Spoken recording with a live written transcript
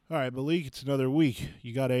All right, Malik, it's another week.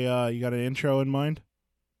 You got an intro in mind?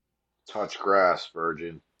 Touch grass,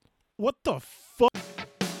 virgin. What the fuck?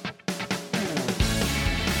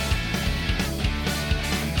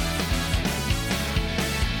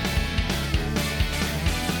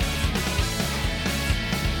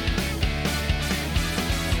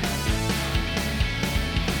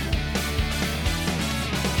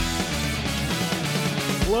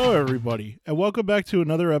 Hello, everybody, and welcome back to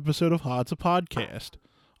another episode of Hod's a Podcast.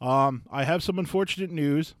 I have some unfortunate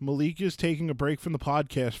news. Malik is taking a break from the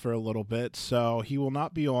podcast for a little bit, so he will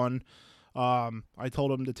not be on. I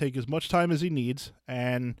told him to take as much time as he needs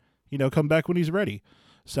and, come back when he's ready.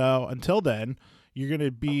 So until then, you're going to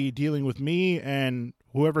be dealing with me and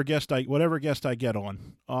whatever guest I get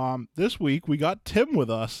on. This week we got Tim with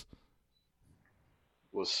us.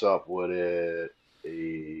 What's up with it?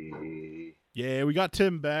 Hey. Yeah, we got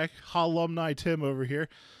Tim back. Alumni Tim over here.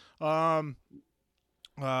 What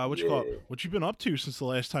you call it? What you been up to since the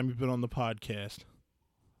last time you've been on the podcast?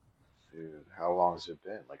 Dude, how long has it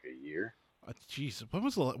been? Like a year? Jeez,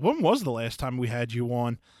 when was the last time we had you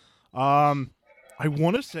on? I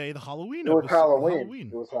want to say the Halloween. It was episode. Halloween.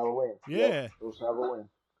 It was Halloween. Yeah. Yep, it was Halloween.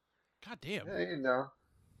 God damn. Yeah,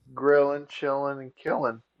 grilling, chilling, and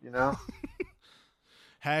killing.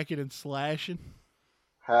 Hacking and slashing.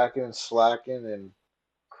 Hacking and slacking and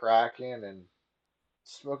cracking and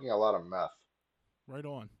smoking a lot of meth. Right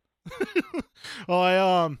on.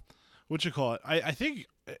 Well, what you call it? I think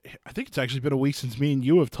it's actually been a week since me and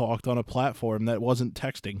you have talked on a platform that wasn't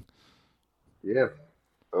texting. Yeah.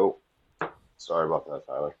 Oh, sorry about that,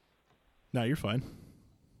 Tyler. No, you're fine.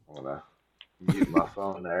 I'm gonna mute my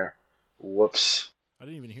phone there. Whoops. I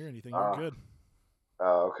didn't even hear anything. You're good.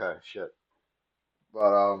 Oh, okay. Shit.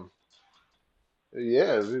 But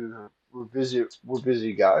yeah, we're busy. We're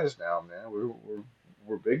busy guys now, man.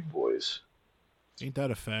 We're big boys. Ain't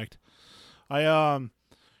that a fact?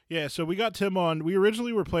 Yeah, so we got Tim on. We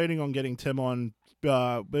originally were planning on getting Tim on,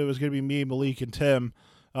 but it was going to be me, Malik, and Tim.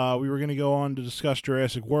 We were going to go on to discuss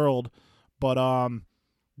Jurassic World, but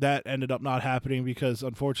that ended up not happening because,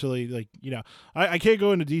 unfortunately, I can't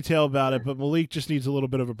go into detail about it, but Malik just needs a little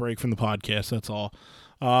bit of a break from the podcast, that's all.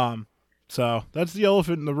 So that's the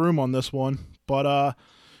elephant in the room on this one. But,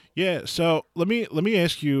 yeah, so let me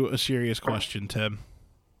ask you a serious question, Tim.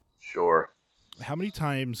 Sure. How many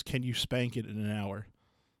times can you spank it in an hour?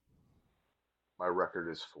 My record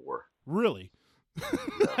is 4. Really?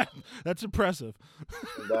 Yeah. That's impressive.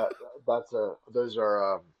 Those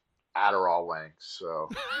are Adderall lengths. So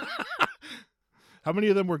how many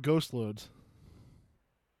of them were ghost loads?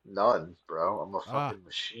 None, bro. I'm a fucking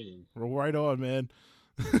machine. Right on, man.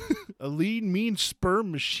 A lean, mean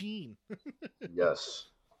sperm machine. Yes.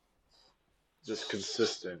 Just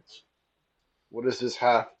consistent. What does this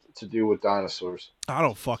have to do with dinosaurs? I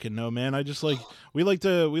don't fucking know, man. I just we like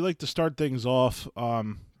to start things off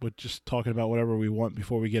with just talking about whatever we want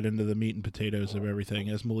before we get into the meat and potatoes of everything,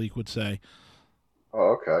 as Malik would say.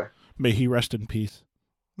 Oh, okay. May he rest in peace.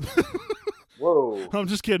 Whoa. I'm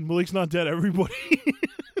just kidding. Malik's not dead, everybody.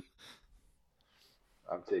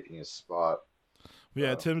 I'm taking his spot.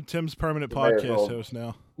 Yeah, Tim's permanent podcast host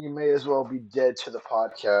now. You may as well be dead to the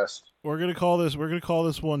podcast. We're gonna call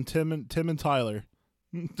this one Tim and Tyler.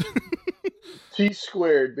 T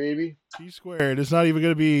squared, baby. T squared. It's not even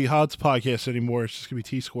gonna be Hod's podcast anymore. It's just gonna be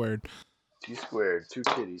T squared. T squared. 2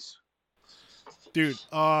 kitties. Dude,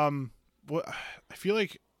 what I feel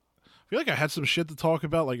like I had some shit to talk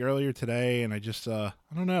about earlier today, and I just I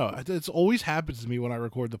don't know. It's always happens to me when I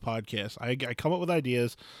record the podcast. I come up with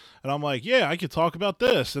ideas, and I'm like, yeah, I could talk about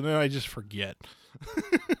this, and then I just forget.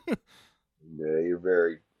 Yeah, you're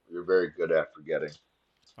very good at forgetting.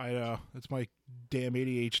 I know. It's my damn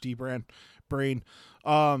ADHD brain.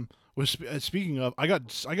 Speaking of, I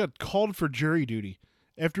got called for jury duty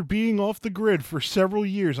after being off the grid for several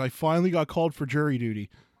years. I finally got called for jury duty.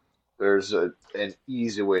 There's an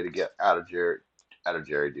easy way to get out of jury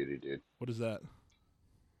duty, dude. What is that?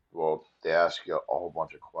 Well, they ask you a whole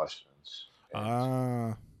bunch of questions.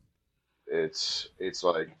 It's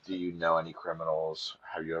like, do you know any criminals?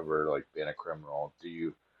 Have you ever been a criminal? Do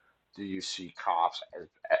you see cops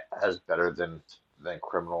as better than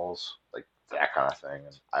criminals? Like that kind of thing.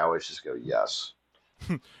 And I always just go yes.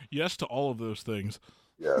 Yes to all of those things.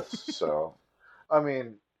 Yes. So, I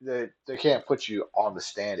mean, they can't put you on the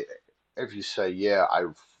stand if you say, yeah,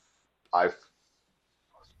 I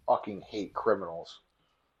fucking hate criminals.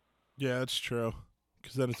 Yeah, that's true.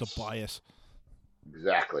 Because then it's a bias.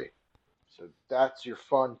 Exactly. So that's your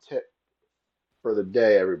fun tip for the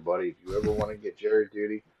day, everybody. If you ever want to get jury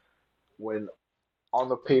duty, when on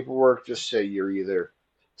the paperwork, just say you're either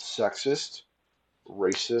sexist,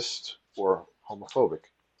 racist, or homophobic.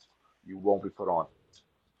 You won't be put on.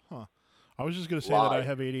 Huh. I was just gonna say that I Lie.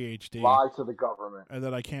 have ADHD Lie to the government. and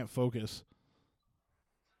that I can't focus.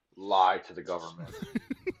 Lie to the government.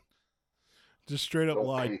 Just straight up Don't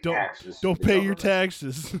lie. pay Don't taxes to don't the pay your government.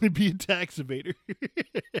 taxes. Be a tax evader.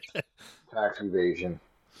 Tax evasion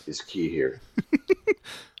is key here.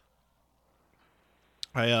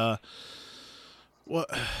 What?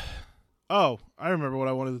 Oh, I remember what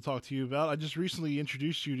I wanted to talk to you about. I just recently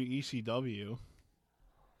introduced you to ECW.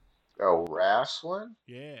 Oh, wrestling?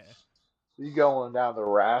 Yeah. You going down the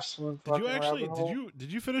wrestling Did you fucking actually rabbit hole?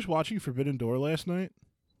 did you finish watching Forbidden Door last night?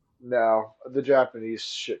 No, the Japanese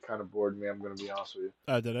shit kind of bored me. I'm gonna be honest with you.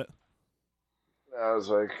 I did it. I was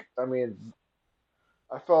like, I mean,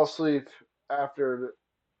 I fell asleep after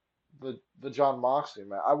the John Moxley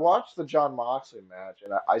match. I watched the John Moxley match,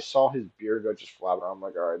 and I saw his beard go just flapping. I'm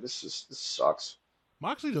like, all right, this sucks.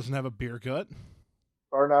 Moxley doesn't have a beer gut.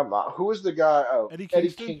 Or not? Who was the guy? Oh, Eddie Eddie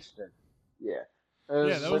Kingston? Kingston. Yeah. And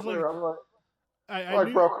Yeah, it's that just was like I'm like, I all right,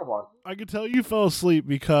 knew bro, come on. I could tell you fell asleep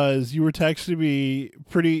because you were texting me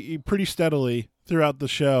pretty steadily throughout the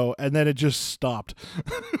show, and then it just stopped.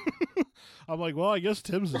 I'm like, well, I guess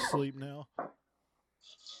Tim's asleep now.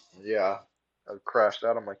 Yeah, I crashed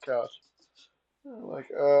out on my couch. I'm like,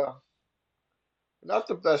 not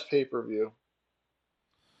the best pay-per-view.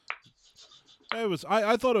 It was.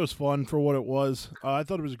 I thought it was fun for what it was. I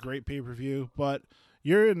thought it was a great pay-per-view, but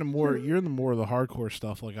you're in the more of the hardcore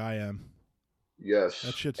stuff like I am. Yes,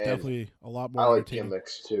 That shit's and definitely a lot more I like entertaining.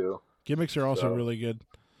 gimmicks too. Gimmicks are also So really good.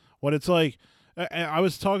 What it's like, I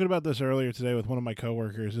was talking about this earlier today with one of my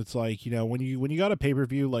coworkers. It's like, when you got a pay per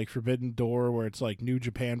view like Forbidden Door where it's like New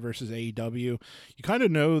Japan versus AEW, you kind of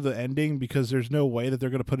know the ending because there's no way that they're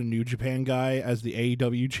going to put a New Japan guy as the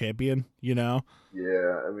AEW champion. yeah,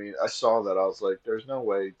 I mean, I saw that. I was like, there's no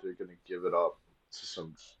way they're gonna give it up to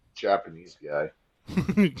some Japanese guy.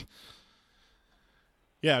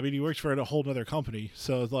 Yeah, I mean, he works for a whole other company,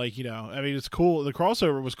 so it's like, I mean, it's cool. The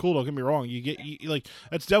crossover was cool. Don't get me wrong. Like,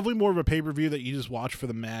 it's definitely more of a pay per view that you just watch for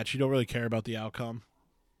the match. You don't really care about the outcome.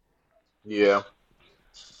 Yeah,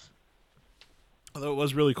 Although it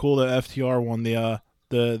was really cool that FTR won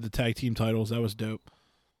the tag team titles. That was dope.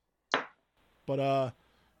 But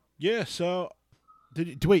yeah. So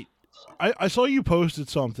wait? I saw you posted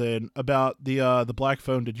something about the Black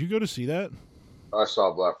Phone. Did you go to see that? I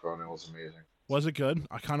saw Black Phone. It was amazing. Was it good?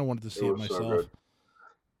 I kind of wanted to see it was so myself.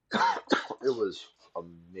 good. It was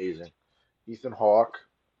amazing. Ethan Hawke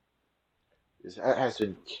has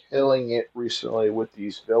been killing it recently with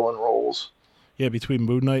these villain roles. Yeah, between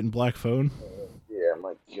Moon Knight and Black Phone. Yeah,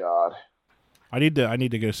 my God. I need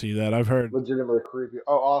to go see that. I've heard. Legitimately creepy.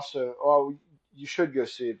 Oh, also, you should go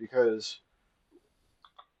see it because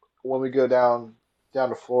when we go down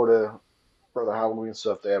to Florida for the Halloween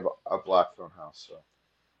stuff, they have a Black Phone house. So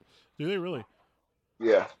Do they really?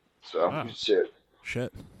 yeah, so Wow. you should see it.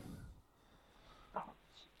 Shit.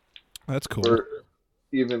 That's cool. Or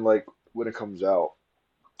even like when it comes out,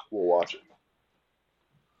 we'll watch it.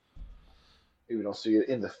 Maybe we don't see it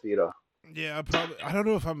in the theater. Yeah, I don't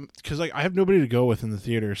know if because like I have nobody to go with in the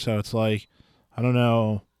theater, so it's like I don't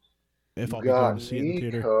know if You I'll be going got to see it in the me,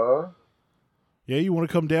 theater. huh? Yeah, you want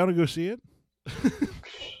to come down and go see it?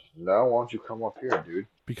 No, why don't you come up here, dude?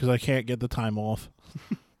 Because I can't get the time off.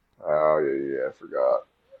 Oh yeah, I forgot.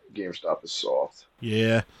 GameStop is soft.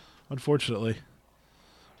 Yeah, unfortunately.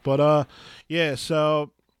 But yeah.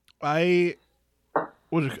 So I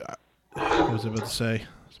what was I about to say?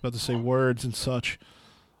 I was about to say words and such.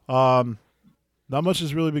 Not much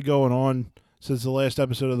has really been going on since the last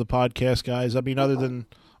episode of the podcast, guys. I mean, other than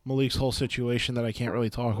Malik's whole situation that I can't really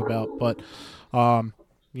talk about, but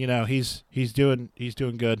he's doing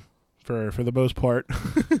good for the most part.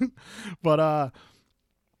 But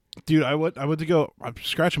dude, I went to go. I'm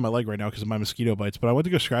scratching my leg right now because of my mosquito bites. But I went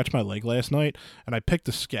to go scratch my leg last night, and I picked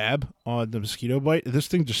a scab on the mosquito bite. And this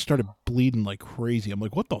thing just started bleeding like crazy. I'm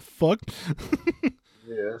like, what the fuck?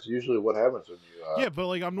 Yeah, that's usually what happens when you. Yeah, but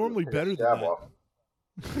like I'm normally take a better than scab that. off.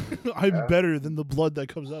 I'm Yeah. better than the blood that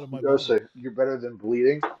comes out of my You gotta body. say you're better than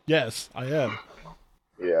bleeding. Yes, I am.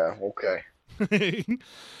 Yeah. Okay.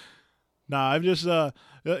 Nah, I've just yeah,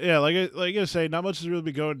 like I say, not much has really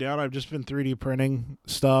been going down. I've just been 3D printing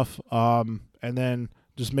stuff, and then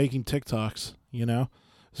just making TikToks.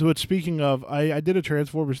 So it's speaking of, I did a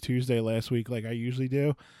Transformers Tuesday last week, like I usually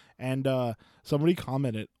do, and somebody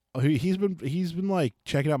commented. He's been like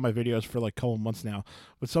checking out my videos for like a couple months now,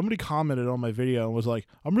 but somebody commented on my video and was like,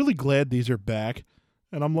 "I'm really glad these are back,"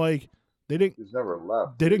 and I'm like, They didn't. He's never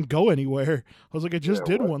left, They dude. didn't go anywhere. I was like, I just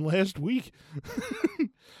Yeah, did what? one last week.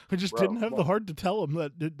 I just Bro, didn't have come the on. heart to tell him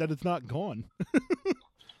that it's not gone.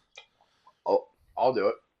 I'll do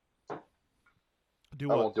it. Do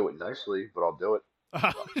I what? won't do it nicely, but I'll do it.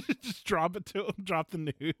 Just drop it to him. Drop the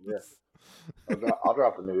news. Yeah. I'll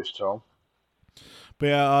drop the news to him. But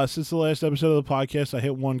yeah, since the last episode of the podcast, I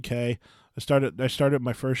hit 1K. I started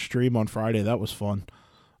my first stream on Friday. That was fun.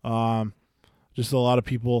 Just a lot of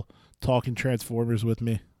people talking Transformers with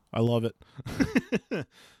me. I love it.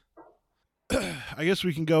 I guess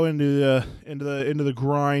we can go into the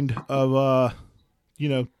grind of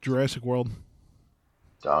Jurassic World.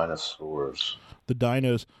 Dinosaurs. The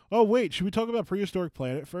dinos. Oh wait, should we talk about Prehistoric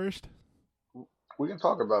Planet first? We can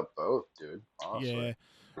talk about both, dude. Honestly.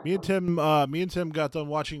 Yeah. Me and Tim got done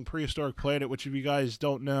watching Prehistoric Planet, which if you guys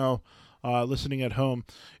don't know, listening at home,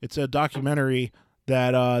 it's a documentary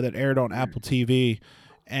that aired on Apple TV,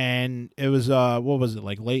 and it was what was it,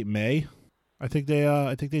 like late May? I think they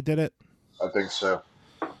did it. I think so.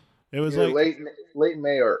 It was Either like late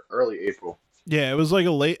May or early April. yeah, it was like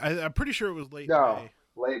a late. I'm pretty sure it was late No, May.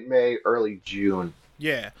 late May, early June.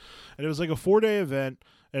 Yeah, and it was like a 4-day event,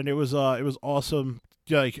 and it was awesome.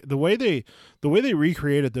 Like the way they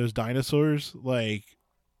recreated those dinosaurs, like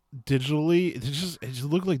digitally, it just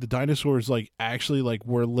looked like the dinosaurs like actually like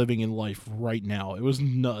were living in life right now. It was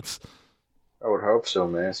nuts. I would hope so,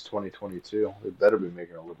 man. It's 2022. They better be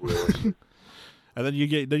making it look realistic. And then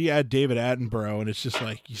you add David Attenborough, and it's just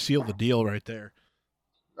like you seal the deal right there.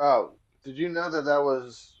 Oh, did you know that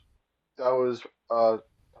was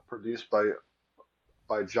produced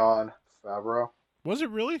by Jon Favreau? Was it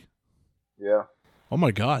really? Yeah. Oh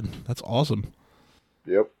my god, that's awesome.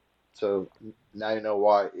 Yep. So now you know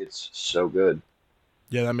why it's so good.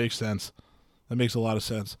 Yeah, that makes sense. That makes a lot of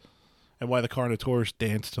sense. And why the Carnotaurus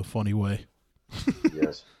danced a funny way.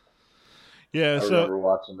 Yes. Yeah, I so remember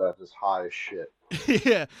watching that just high as shit.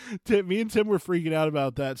 yeah, me and Tim were freaking out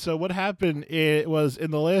about that. So what happened? It was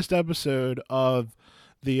in the last episode of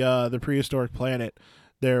the Prehistoric Planet.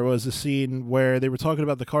 There was a scene where they were talking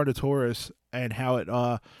about the Carnotaurus and how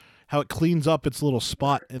it cleans up its little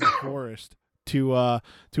spot in the forest to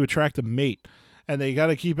attract a mate. And they got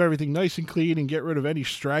to keep everything nice and clean and get rid of any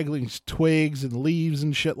straggling twigs and leaves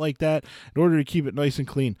and shit like that in order to keep it nice and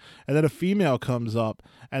clean. And then a female comes up,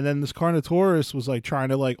 and then this Carnotaurus was like trying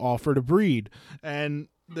to like offer to breed, and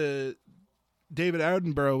the David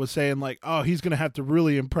Attenborough was saying like, oh, he's gonna have to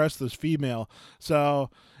really impress this female. So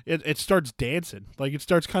it starts dancing, like it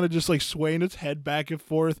starts kind of just like swaying its head back and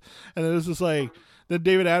forth, and then it's just like. Then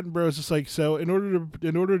David Attenborough is just like, so in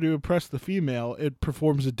order to impress the female, it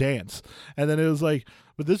performs a dance. And then it was like,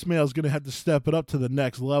 but this male's gonna have to step it up to the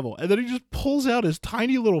next level. And then he just pulls out his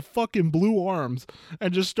tiny little fucking blue arms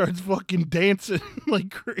and just starts fucking dancing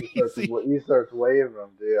like crazy. He starts waving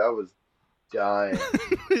them, dude. I was dying.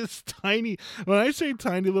 His tiny, when I say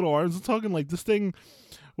tiny little arms, I'm talking like this thing.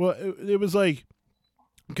 Well, it was like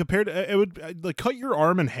compared to it would like cut your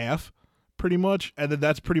arm in half. Pretty much, and then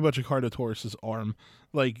that's pretty much a Carnotaurus's arm,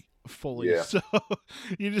 like fully. Yeah. So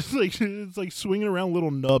you just like it's like swinging around little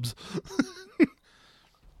nubs. It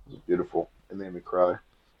was beautiful. It made me cry.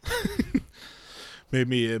 made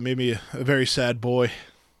me a very sad boy.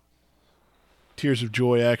 Tears of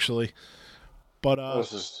joy, actually. But I was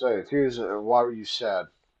just saying, here's why were you sad?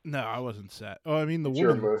 no, I wasn't sad. Oh, I mean It's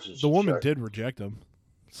your emotions the woman check. did reject him.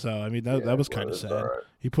 So I mean that was kind of sad. Right.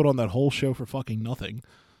 He put on that whole show for fucking nothing.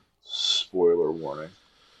 Spoiler warning.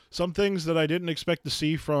 Some things that I didn't expect to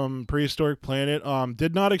see from Prehistoric Planet.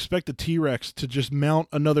 Did not expect the T-Rex to just mount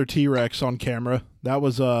another T-Rex on camera. That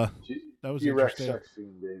was T-Rex interesting. sex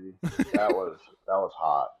scene, baby. That was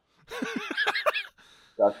hot.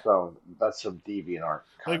 That's some DeviantArt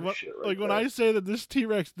kind of shit right like when there. I say that this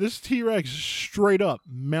T-Rex straight up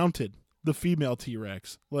mounted the female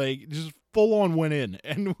T-Rex, like just full on went in,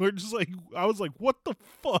 and we're just like, I was like, what the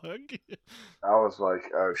fuck? I was like,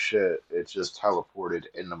 oh shit! It just teleported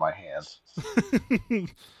into my hands.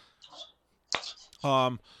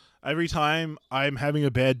 Every time I'm having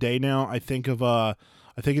a bad day now, I think of the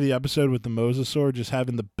episode with the Mosasaur just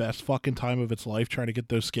having the best fucking time of its life trying to get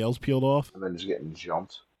those scales peeled off. And then just getting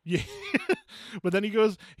jumped. Yeah. But then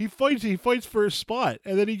he fights for a spot,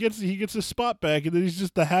 and then he gets his spot back, and then he's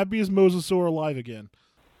just the happiest Mosasaur alive again.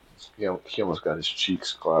 He almost got his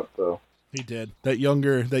cheeks clapped though. He did. That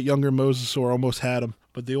younger Mosasaur almost had him,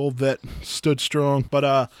 but the old vet stood strong.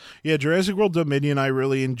 But yeah, Jurassic World Dominion I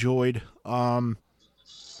really enjoyed. I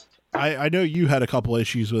know you had a couple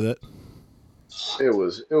issues with it.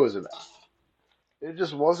 It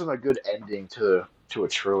just wasn't a good ending to a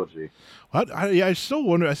trilogy. I still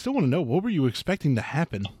want to know, what were you expecting to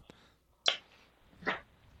happen?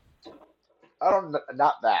 I don't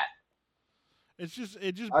not that. It just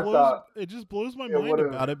I thought blows my it would mind have.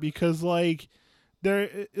 about it because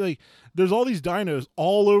there's all these dinos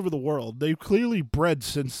all over the world. They've clearly bred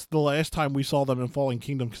since the last time we saw them in Fallen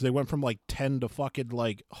Kingdom because they went from like 10 to fucking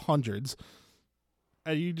like hundreds.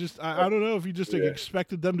 And you just I don't know if you just like, Yeah.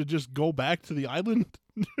 expected them to just go back to the island.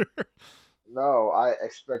 No, I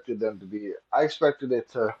expected it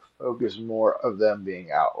to focus more of them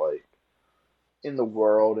being out, like in the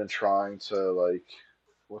world and trying to like,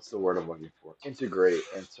 what's the word I'm looking for? Integrate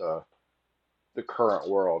into the current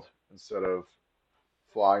world instead of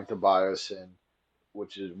flying to Biosyn,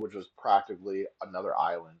 which was practically another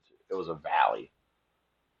island. It was a valley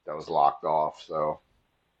that was locked off. So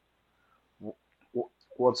w-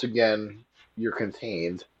 once again, you're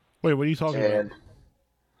contained. Wait, what are you talking about? And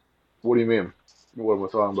what do you mean? What am I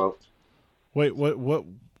talking about? Wait,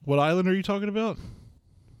 what island are you talking about?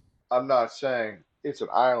 I'm not saying it's an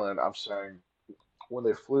island. I'm saying when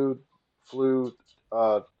they flew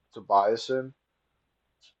uh, to Biosyn,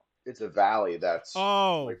 it's a valley that's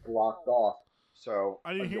Oh, like blocked off. So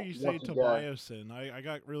I didn't hear you say once again, Tobiasin. I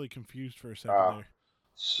got really confused for a second uh, there.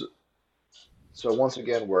 so, so once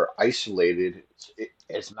again, we're isolated.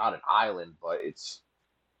 It's not an island, but it's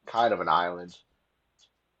kind of an island.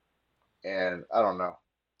 And I don't know.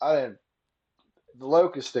 I didn't. The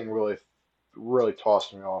locust thing really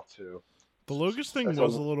tossed me off too. The Locust thing That's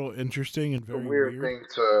was a little interesting and a very weird weird. thing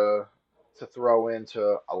to throw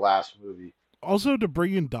into a last movie. Also, to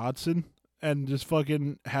bring in Dodson and just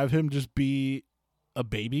fucking have him just be a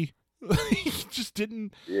baby, he just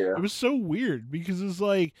didn't. Yeah. It was so weird because it's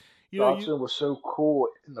like Dodson was so cool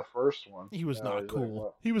in the first one. he was not He's like, cool.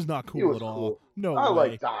 what? He was not He cool was at all. cool. No I way.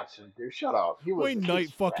 like Dodson, dude. Shut up. Wayne He was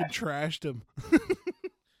Knight fucking fresh. trashed him.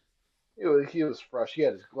 He was fresh. He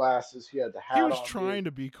had his glasses. He had the He hat was on, trying dude.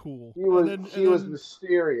 to be cool. He was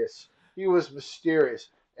mysterious. He was mysterious.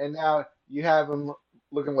 And now you have him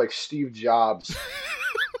looking like Steve Jobs.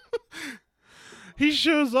 He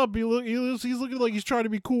shows up. He's looking like he's trying to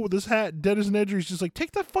be cool with his hat. Dennis Nedry's just like,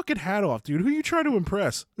 take that fucking hat off, dude. Who are you trying to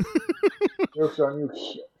impress? Jokes on you.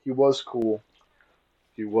 He was cool.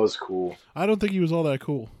 He was cool. I don't think he was all that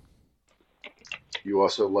cool. You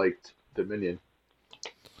also liked Dominion.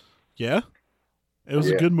 Yeah, it was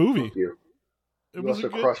a good movie. Fuck you. It You was also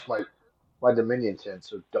a good. crushed my Dominion tin,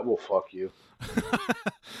 so double fuck you.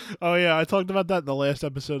 Oh yeah, I talked about that in the last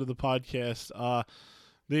episode of the podcast.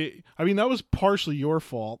 I mean, that was partially your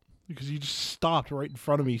fault because you just stopped right in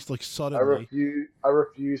front of me, like suddenly. I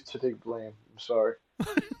refuse to take blame. I'm sorry.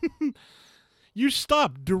 You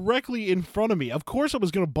stopped directly in front of me. Of course, I was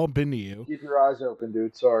gonna bump into you, Keep your eyes open,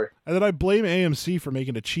 dude. Sorry. and then I blame AMC for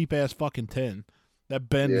making a cheap ass fucking tin that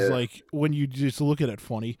bends Yeah. like when you just look at it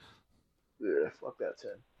funny. Yeah, fuck that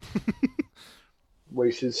tin.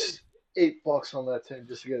 Wasted $8 on that tin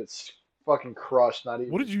just to get it fucking crushed. Not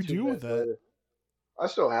even. What did you 2 do with minutes that? later. I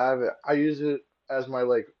still have it. I use it as my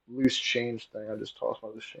like loose change thing. I just toss my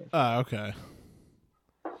loose change. Ah, okay.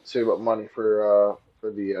 Save up money for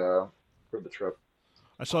the trip.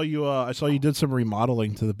 I saw you. I saw you did some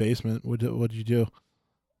remodeling to the basement. What'd you do?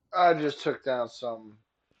 I just took down some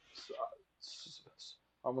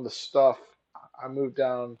of the stuff. I moved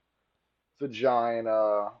down the giant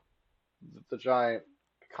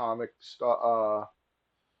comic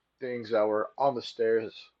things that were on the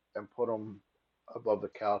stairs and put them above the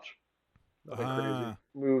couch. Nothing crazy.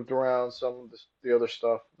 Moved around some of the other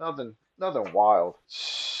stuff. Nothing wild.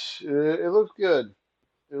 It looks good.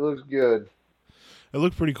 It looks good. It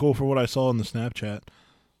looked pretty cool for what I saw in the Snapchat.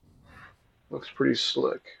 Looks pretty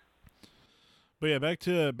slick. But yeah, back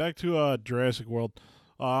to Jurassic World.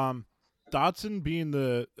 Dodson being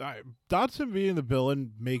the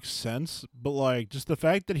villain makes sense, but like just the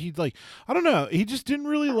fact that he's like, I don't know, he just didn't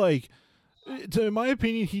really like. In my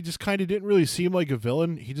opinion, he just kind of didn't really seem like a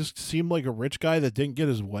villain. He just seemed like a rich guy that didn't get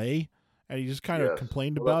his way, and he just kind of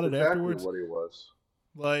complained about it that's exactly afterwards. what he was.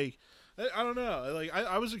 Like, I don't know. Like,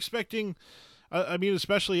 I was expecting. I mean,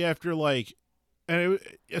 especially after like,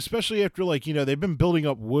 especially after like they've been building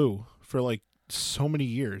up Wu for like so many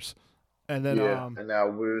years, and then and now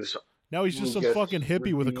Wu's now he's just some gets fucking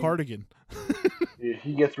hippie with a redeemed. cardigan.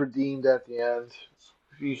 He gets redeemed at the end.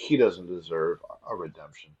 He doesn't deserve a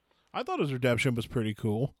redemption. I thought his redemption was pretty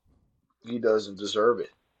cool. He doesn't deserve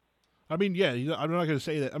it. I mean, yeah, I'm not going to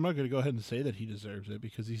say that. I'm not going to go ahead and say that he deserves it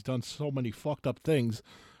because he's done so many fucked up things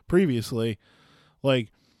previously. Like,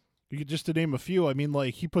 you could just to name a few. I mean,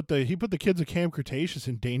 like he put the kids of Camp Cretaceous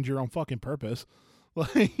in danger on fucking purpose.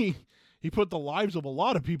 Like he put the lives of a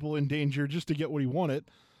lot of people in danger just to get what he wanted.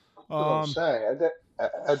 That's what I'm saying.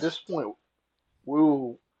 At this point,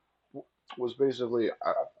 Wu was basically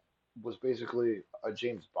was basically a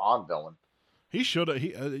James Bond villain. He should have.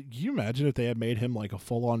 Can you imagine if they had made him like a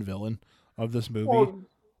full-on villain of this movie? Well,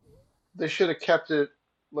 they should have kept it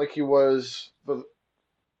like he was the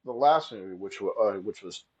last movie, which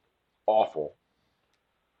was awful.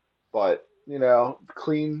 But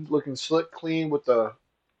clean looking, slick, clean with the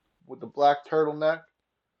black turtleneck,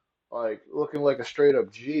 like looking like a straight up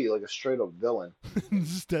G, like a straight up villain.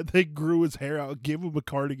 Instead, they grew his hair out, gave him a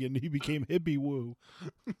cardigan, he became hippie woo.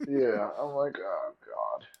 Yeah, I'm like, oh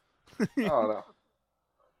God, I don't know.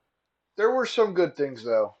 There were some good things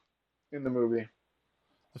though in the movie.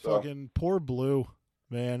 The So fucking poor Blue,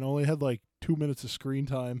 man, only had like 2 minutes of screen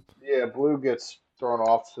time. yeah, Blue gets thrown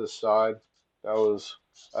off to the side.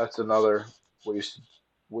 That's another wasted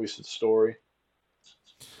wasted story.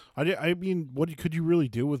 I mean, what could you really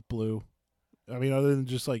do with Blue? I mean, other than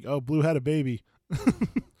just like, oh, Blue had a baby.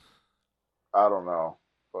 I don't know,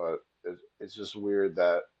 but it's just weird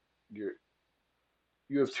that you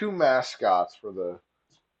you have two mascots for the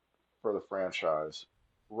franchise,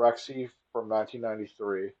 Rexy from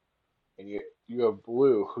 1993, and you have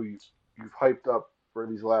Blue, who you've hyped up for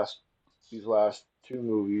these last two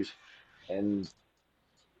movies, and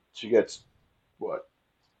she gets what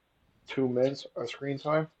 2 minutes of screen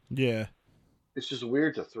time. Yeah. It's just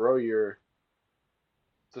weird to throw your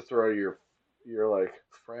like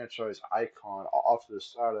franchise icon off to the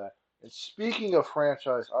side of that. And speaking of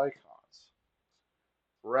franchise icons,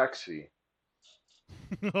 Rexy,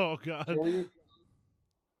 Oh God. can we?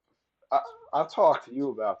 I, I've talked to you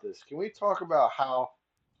about this. Can we talk about how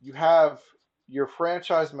you have your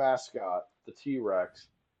franchise mascot, the T Rex,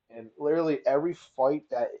 and literally every fight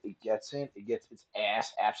that it gets in, it gets its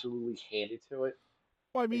ass absolutely handed to it,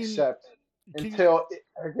 Well, I mean, except can until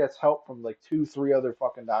it gets help from like two, three other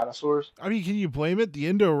fucking dinosaurs. can you blame it? The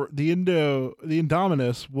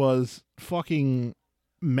Indominus was fucking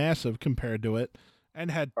massive compared to it,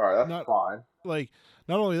 and had All right, that's not fine. like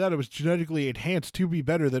not only that, it was genetically enhanced to be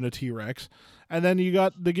better than a T Rex, and then you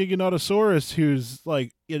got the Giganotosaurus, who's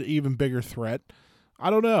like an even bigger threat. I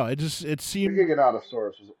don't know. It The seemed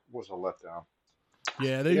Giganotosaurus was a letdown.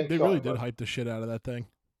 yeah It didn't they kill really did anybody. hype the shit out of that thing.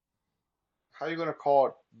 How are you going to call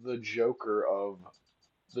it the Joker of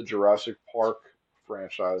the Jurassic Park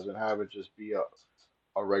franchise and have it just be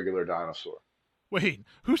a regular dinosaur? Wait,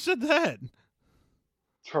 who said that?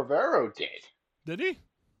 Trevorrow did. Did he?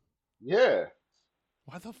 Yeah,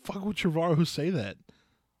 Why the fuck would Trevorrow say that?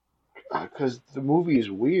 because the movie is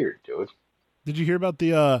weird, dude. Did you hear about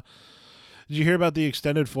the Did you hear about the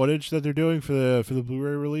extended footage that they're doing for the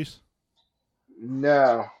Blu-ray release?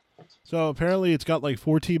 No. So apparently it's got like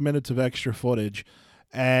 14 minutes of extra footage,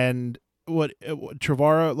 and what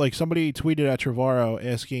Trevorrow, like somebody tweeted at Trevorrow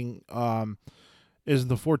asking, is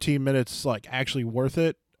the 14 minutes like actually worth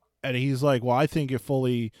it? And he's like, well, I think it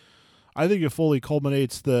fully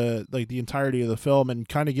culminates the entirety of the film and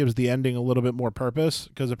kind of gives the ending a little bit more purpose,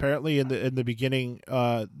 because apparently in the beginning,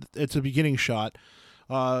 it's a beginning shot.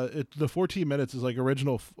 The 14 minutes is like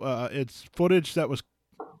original. It's footage that was,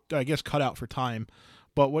 I guess, cut out for time.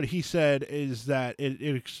 But what he said is that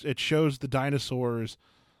it shows the dinosaurs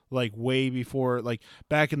like way before, like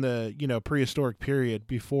back in the prehistoric period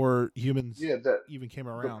before humans Yeah, that even came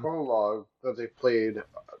the around. prologue that they played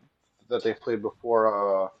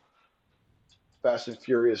before Fast and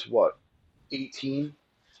Furious what 18,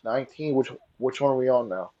 19? Which one are we on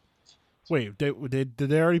now? Wait, did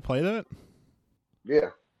they already play that? Yeah,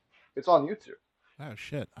 it's on YouTube. Oh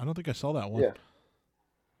shit, I don't think I saw that one. Yeah,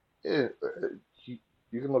 yeah, you,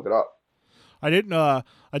 you can look it up. I didn't. I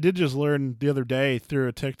did just learn the other day through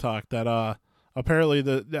a TikTok that apparently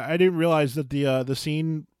I didn't realize that the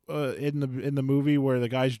scene in the movie where the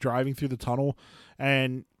guy's driving through the tunnel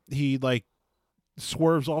and he like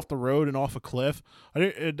swerves off the road and off a cliff. I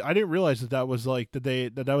didn't realize that was like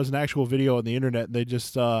that was an actual video on the internet. And they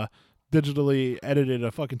just digitally edited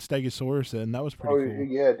a fucking Stegosaurus, and that was pretty Oh cool.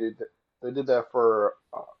 yeah, dude, they did that for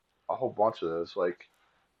a whole bunch of those. Like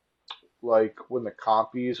when the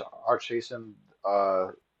compies are chasing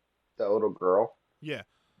that little girl. Yeah.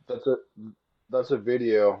 That's a that's a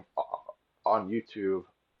video on YouTube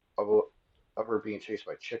of of her being chased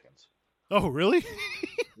by chickens. Oh really?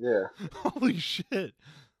 Yeah, Holy shit.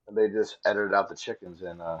 and they just edited out the chickens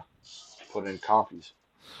and put in compies.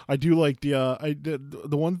 I do like the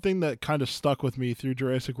one thing that kind of stuck with me through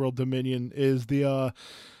Jurassic World Dominion is the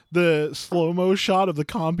slow mo shot of the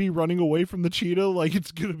combi running away from the cheetah like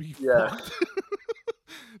it's gonna be Yeah, fucked.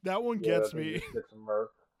 That one yeah, gets they me. just get some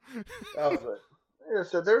murk. That was it. Like I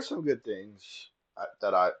said, there's some good things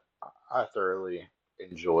that I thoroughly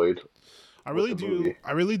enjoyed with the movie.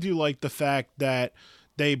 I really do like the fact that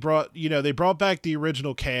they brought back the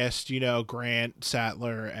original cast, Grant,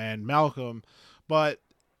 Sattler, and Malcolm, but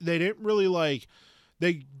they didn't really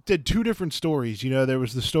they did two different stories. There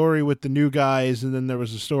was the story with the new guys, and then there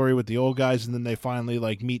was the story with the old guys, and then they finally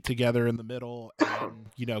meet together in the middle, and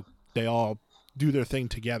they all do their thing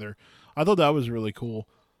together. I thought that was really cool.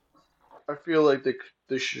 I feel like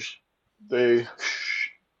they should they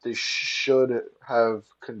they should have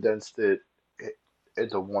condensed it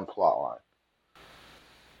into one plot line.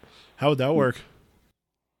 How would that work?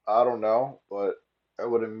 I don't know, but it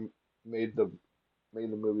would have made the made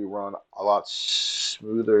the movie run a lot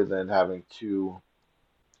smoother than having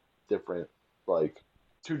different like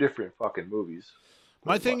two different fucking movies.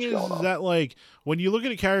 My Pretty thing much going is on. that when you look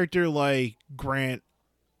at a character like Grant,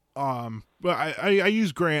 well, I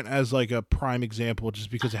use Grant as a prime example just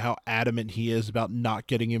because of how adamant he is about not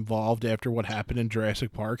getting involved after what happened in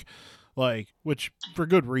Jurassic Park, which for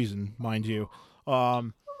good reason, mind you.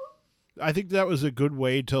 I think that was a good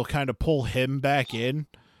way to kind of pull him back in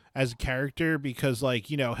as a character because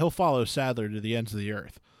he'll follow Sadler to the ends of the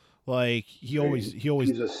earth. He always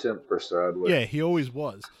He's a simp for Sadler. yeah, he always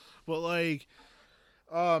was. But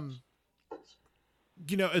um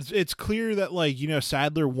it's clear that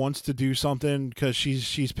Sadler wants to do something because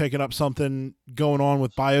she's picking up something going on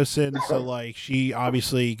with Biosyn, so she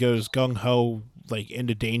obviously goes gung ho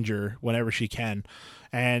into danger whenever she can,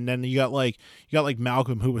 and then you got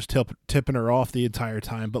Malcolm who was tipping her off the entire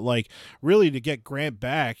time, but really to get Grant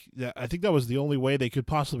back, I think that was the only way they could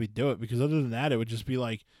possibly do it because other than that it would just be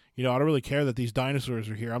I don't really care that these dinosaurs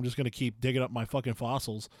are here. I'm just gonna keep digging up my fucking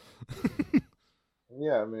fossils.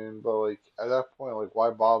 Yeah, I mean, but at that point,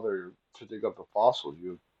 why bother to dig up the fossils?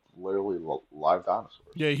 You have literally live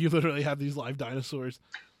dinosaurs. Yeah, you literally have these live dinosaurs.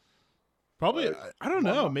 Probably, I don't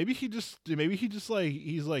know. On. Maybe he just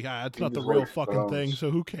he's it's He not the just real likes fucking thing, bones.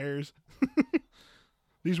 so who cares?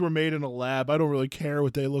 These were made in a lab. I don't really care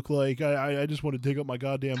what they look like. I just want to dig up my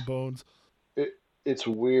goddamn bones. It's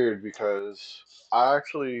weird because I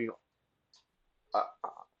actually I,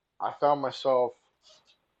 I found myself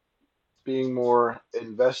being more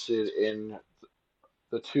invested in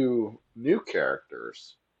the two new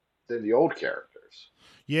characters than the old characters.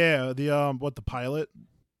 Yeah, the pilot?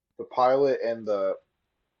 The pilot and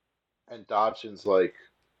Dodgson's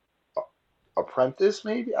apprentice,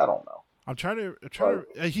 maybe I don't know. I'm trying to.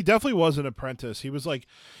 He definitely was an apprentice. He was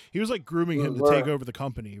grooming him to take over the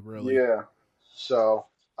company. Really. Yeah. So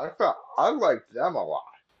I liked them a lot.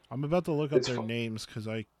 I'm about to look up It's their names because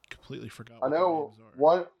I completely forgot I what their know names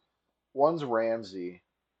are. one's Ramsey,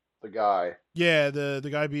 the guy. Yeah, the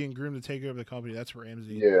guy being groomed to take over the company. That's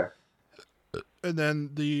Ramsey. Yeah. And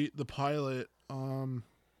then the pilot. Let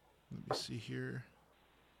me see here.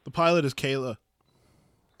 The pilot is Kayla.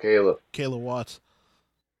 Caleb. Kayla Watts.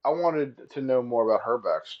 I wanted to know more about her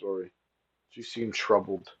backstory. She seemed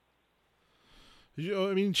troubled.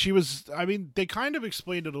 I mean, she was. I mean, they kind of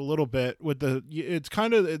explained it a little bit with the. It's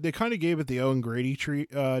kind of they kind of gave it the Owen Grady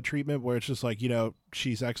treatment, where it's just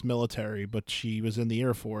she's ex-military, but she was in the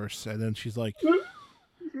Air Force, and then she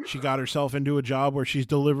got herself into a job where she's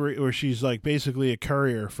basically a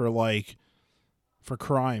courier for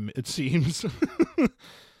crime. It seems,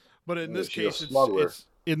 but in this case,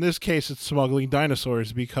 it's smuggling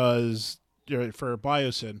dinosaurs because for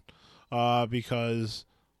Biosyn, because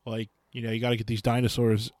you got to get these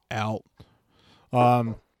dinosaurs out.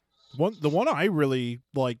 The one I really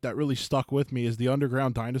like that really stuck with me is the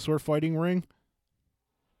underground dinosaur fighting ring.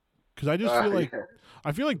 Because I just feel Yeah.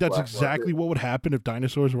 I feel like that's Black exactly market. what would happen if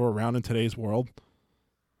dinosaurs were around in today's world.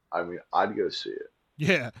 I mean, I'd go see it.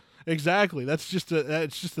 Yeah, exactly. That's just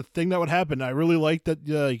a thing that would happen. I really like that.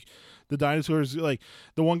 The dinosaurs, the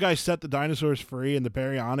one guy set the dinosaurs free, and the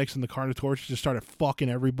baryonyx and the Carnotaurus just started fucking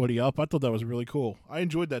everybody up. I thought that was really cool. I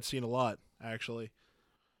enjoyed that scene a lot, actually.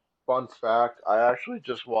 Fun fact: I actually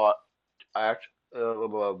just watched. I actually,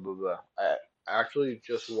 blah, blah, blah. I actually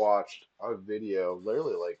just watched a video,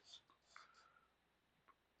 literally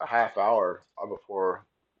a half hour before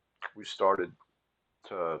we started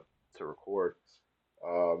to record,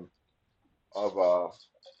 um, of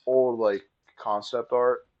old concept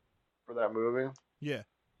art for that movie, Yeah.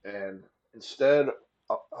 and instead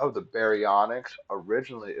of the baryonyx,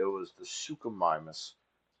 originally it was the suchomimus,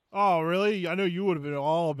 Oh, really? I know you would have been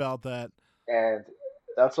all about that. and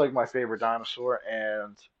that's my favorite dinosaur,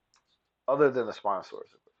 and other than the Spinosaurus,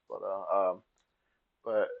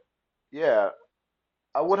 but yeah,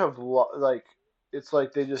 I would have it's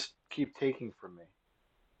like they just keep taking from me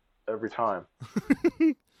every time.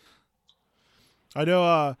 I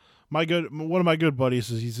know. One of my good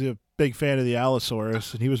buddies is he's a big fan of the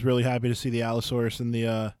Allosaurus, and he was really happy to see the Allosaurus in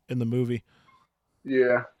the movie.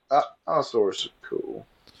 Yeah, Allosaurus is cool.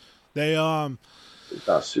 They It's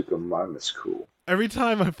not Suchomimus cool. every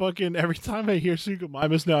time I hear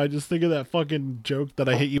Suchomimus now, I just think of that fucking joke that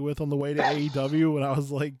I hit you with on the way to AEW when I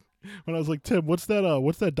was like, Tim, what's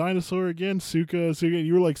that dinosaur again? Suka.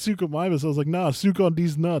 You were like Suchomimus. I was like, nah, Suka on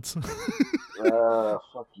these nuts.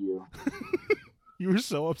 Fuck you. You were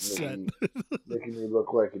so upset. Making me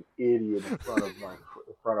look like an idiot in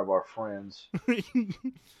front of our friends.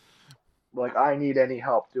 Like I need any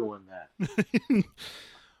help doing that.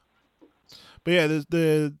 But yeah,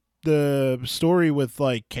 the story with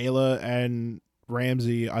like Kayla and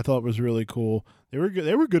Ramsey, I thought was really cool. They were good.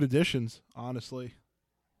 They were good additions, honestly.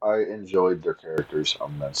 I enjoyed their characters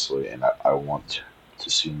immensely, and I want to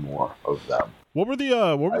see more of them. What were I,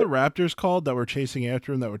 the raptors called that were chasing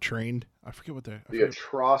after him that were trained? I forget what they. I the forget. The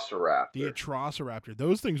Atrociraptor. Atrociraptor.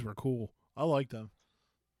 Those things were cool. I like them.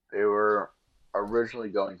 They were originally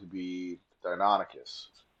going to be Deinonychus,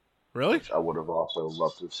 Really? which I would have also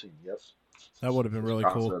loved to have seen. Yes, That would have been this really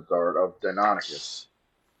cool. concept art of Deinonychus.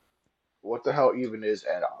 What the hell even is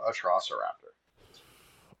an Atrociraptor?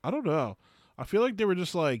 I don't know. I feel like they were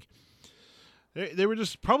just like they were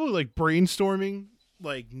just probably like brainstorming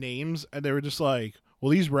like names, and they were just like, well,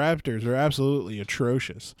 these raptors are absolutely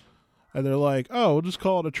atrocious, and they're like, oh, we'll just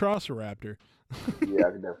call it Atrociraptor. Yeah,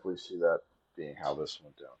 I can definitely see that being how this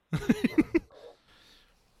went down.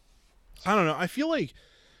 I don't know. I feel like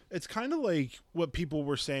it's kind of like what people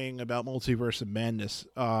were saying about Multiverse of Madness.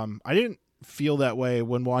 I didn't feel that way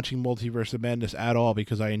when watching Multiverse of Madness at all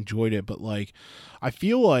because I enjoyed it. But like, I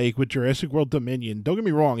feel like with Jurassic World Dominion, don't get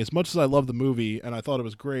me wrong. As much as I love the movie and I thought it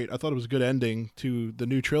was great, I thought it was a good ending to the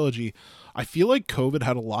new trilogy. I feel like COVID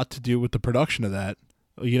had a lot to do with the production of that.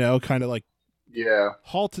 You know, kind of like Yeah,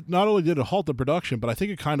 halted. Not only did it halt the production, but I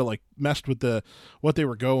think it kind of like messed with the what they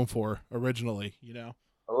were going for originally. You know.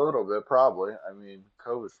 a little bit probably. I mean,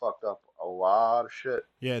 COVID fucked up a lot of shit,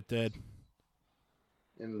 Yeah, it did.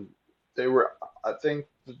 and they were. I think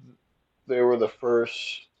they were the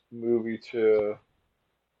first movie to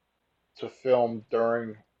film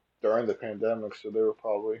during the pandemic, so they were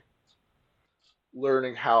probably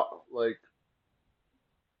learning how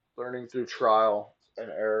learning through trial and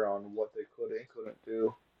error on what they could and couldn't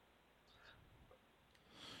do.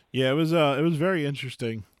 Yeah, it was very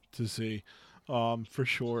interesting to see, for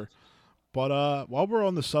sure. But while we're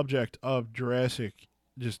on the subject of Jurassic,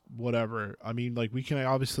 just whatever. I mean, like we can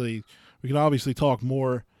obviously talk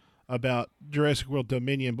more about Jurassic World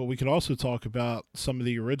Dominion, but we can also talk about some of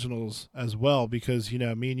the originals as well because you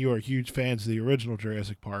know me and you are huge fans of the original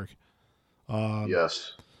Jurassic Park. Um,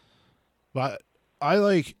 Yes, but I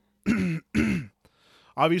like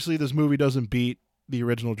obviously this movie doesn't beat the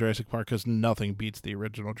original Jurassic Park because nothing beats the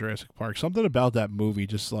original Jurassic Park. Something about that movie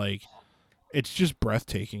just like it's just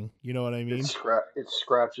breathtaking. You know what I mean? it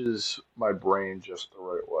scratches my brain just the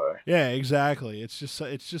right way. Yeah, exactly. It's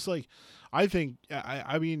just like I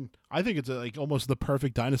mean I think it's like almost the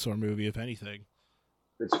perfect dinosaur movie if anything.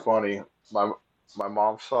 It's funny. My my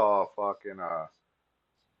mom saw fucking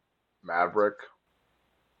Maverick.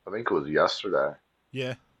 I think it was yesterday,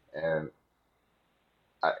 Yeah. and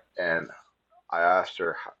and I asked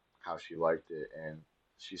her how she liked it, and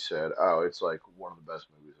she said, "Oh, it's like one of the best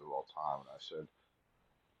movies of all time." And I said,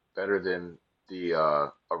 "Better than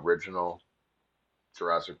the original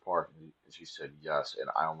Jurassic Park?" And she said, "Yes." And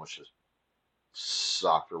I almost just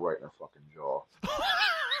socked her right in her fucking jaw.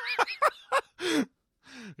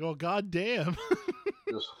 Well, goddamn.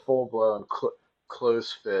 Just full blown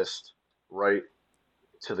close fist right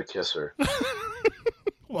to the kisser.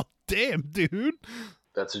 Well, damn, dude.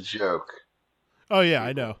 That's a joke, Oh yeah,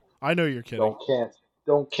 I know. people. I know you're kidding.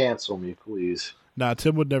 Don't cancel me, please. Nah,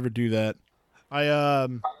 Tim would never do that. I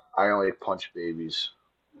I only punch babies.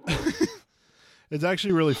 it's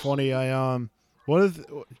actually really funny. I one of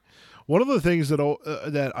the, one of the things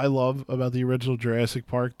that I love about the original Jurassic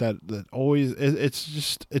Park that always it's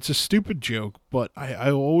just it's a stupid joke, but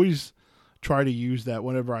I always try to use that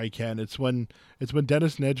whenever I can. It's when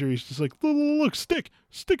Dennis Nedry's just like look stick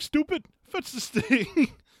stupid fetch the stick.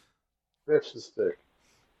 Fetch the stick.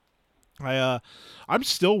 I I'm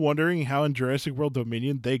still wondering how in Jurassic World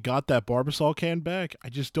Dominion they got that Barbasol can back. I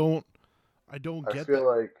don't I get that. feel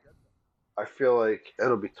like I feel like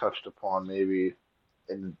it'll be touched upon maybe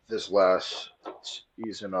in this last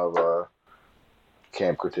season of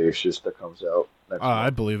Camp Cretaceous that comes out next I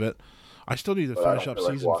month. believe it. I still need to But I finish don't up feel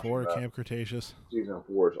like season watching 4 of that. Camp Cretaceous. Season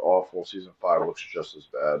 4 is awful. Season 5 looks just as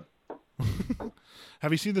bad.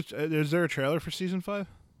 Have you seen the? Is there a trailer for season 5?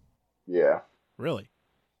 Yeah, Really?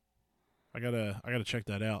 I gotta check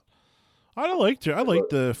that out. I like it look,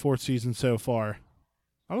 the fourth season so far.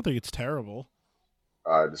 I don't think it's terrible.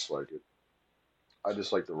 I dislike it. I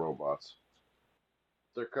dislike the robots.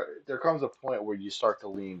 There comes a point where you start to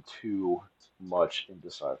lean too much into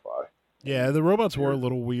sci-fi, Yeah, and the robots were a they're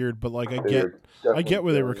little weird, but like they're I definitely get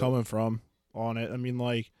where they were killing it. coming from on it. I mean,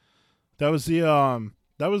 like that was the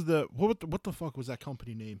what the fuck was that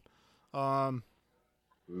company name? Um,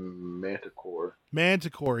 Manticore.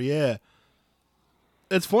 Manticore. Yeah,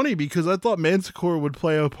 it's funny because I thought Manticore would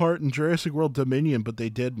play a part in Jurassic World Dominion, but they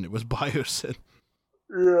didn't. It was Biosyn.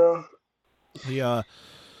 Yeah. The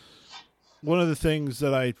one of the things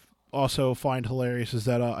that I also find hilarious is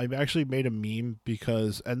that I've actually made a meme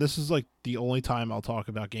because, and this is like the only time I'll talk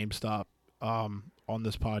about GameStop on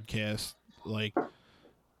this podcast, like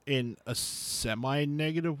in a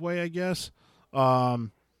semi-negative way, I guess.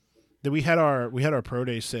 Um, that we had our Pro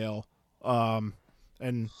Day sale, and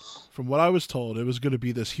from what I was told, it was going to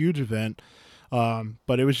be this huge event,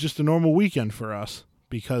 but it was just a normal weekend for us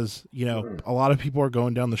because Mm. a lot of people are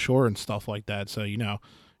going down the shore and stuff like that. So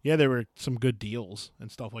yeah, there were some good deals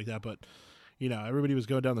and stuff like that, but everybody was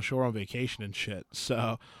going down the shore on vacation and shit.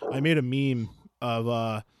 So I made a meme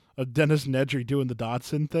of Dennis Nedry doing the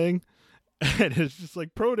Dotson thing, and it's just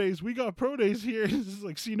like pro days. We got pro days here. It's just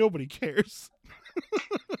like, see, nobody cares.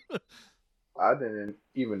 I didn't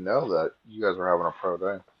even know that you guys were having a pro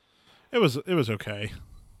day. It was okay.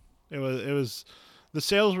 It was the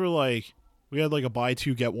sales were like we had like a buy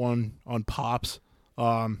two get one on pops,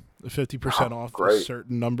 50% off a Great.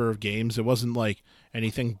 certain number of games. It wasn't like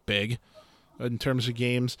anything big in terms of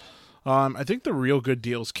games. I think the real good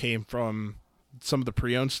deals came from some of the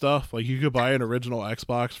pre-owned stuff. Like you could buy an original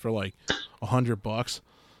Xbox for like $100.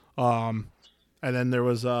 Um, and then there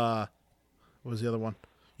was what was the other one?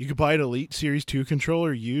 You could buy an Elite Series 2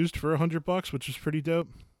 controller used for $100, which was pretty dope.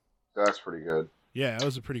 That's pretty good. Yeah, that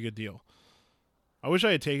was a pretty good deal. I wish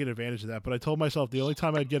I had taken advantage of that, but I told myself the only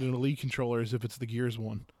time I'd get an Elite controller is if it's the Gears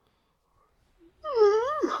one.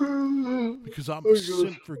 I Because I'm a was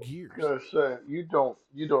simp for Gears. gonna say you don't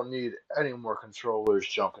need any more controllers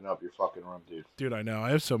junking up your fucking room, dude. Dude, I know. I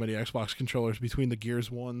have so many Xbox controllers between the Gears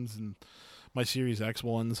ones and my Series X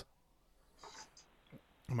ones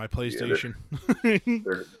and my Yeah, PlayStation.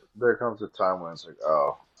 there comes a time when it's like,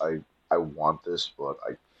 oh, I want this, but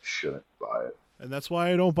I shouldn't buy it. And that's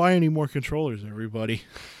why I don't buy any more controllers, everybody.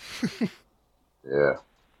 Yeah,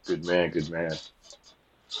 good man, good man.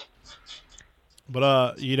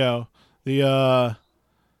 But the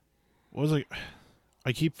what was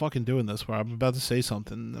I keep fucking doing this where I'm about to say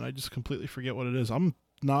something and I just completely forget what it is. I'm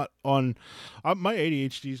not on my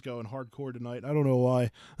ADHD's going hardcore tonight. I don't know why.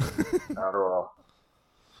 Adderall.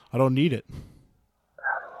 I don't need it.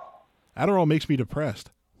 Adderall makes me depressed.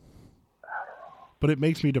 But it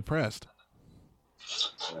makes me depressed.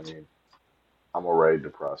 I mean, I'm already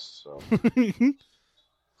depressed, so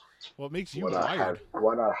Well, it makes you wired.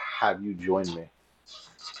 why not have you join me?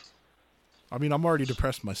 I mean, I'm already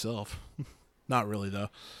depressed myself. Not really though.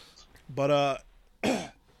 But all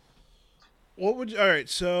right,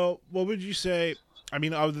 so what would you say, I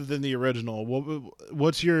mean, other than the original,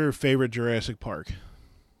 what's your favorite Jurassic Park?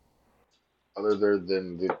 Other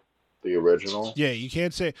than the original, Yeah, you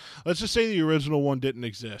can't say, let's just say the original one didn't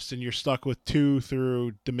exist and you're stuck with 2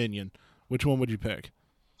 through Dominion. Which one would you pick?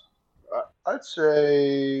 I'd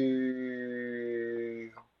say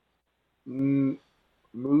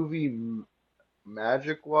movie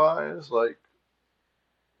magic wise, like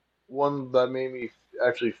one that made me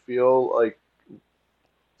actually feel like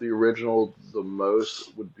the original the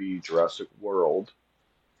most would be Jurassic World.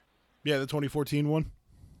 Yeah, the 2014 one?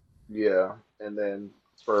 Yeah, and then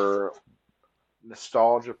for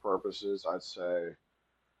nostalgia purposes, I'd say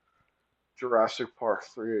Jurassic Park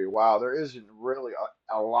 3. Wow, there isn't really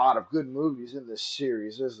a lot of good movies in this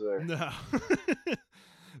series, is there? No.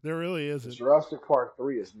 There really 'Cause isn't. Jurassic Park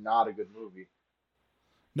 3 is not a good movie.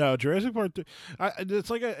 No, Jurassic Park. It's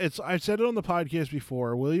like I said it on the podcast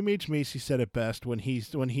before. William H Macy said it best when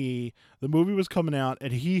the movie was coming out,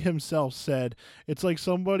 and he himself said it's like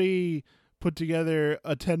somebody put together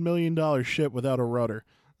a $10 million ship without a rudder.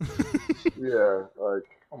 Yeah, like,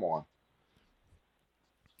 come on.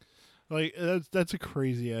 Like that's a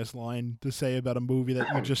crazy ass line to say about a movie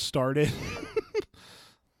that you just started.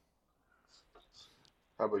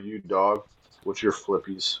 How about you, dog? What's your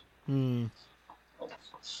flippies? Hmm.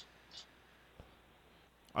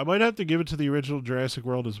 I might have to give it to the original Jurassic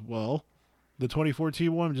World as well, the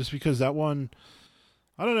 2014 one, just because that one.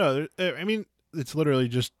 I don't know. I mean, it's literally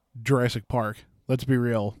just Jurassic Park. Let's be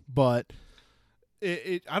real, but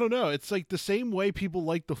I don't know. It's like the same way people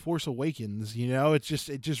like The Force Awakens. It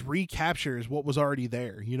just recaptures what was already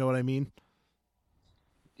there. You know what I mean?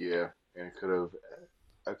 Yeah, and it could have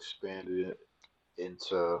expanded it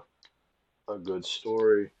into a good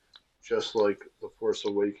story, just like The Force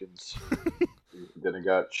Awakens. Then it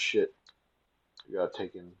got shit. It got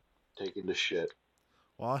taken to shit,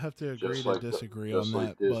 Well, I'll have to agree just to like disagree on just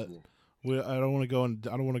like that, but Disney. I don't want to go in.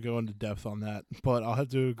 I don't want to go into depth on that, but I'll have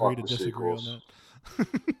to agree Fuck to the disagree on sequels. that.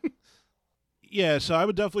 Yeah, so I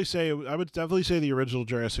would definitely say the original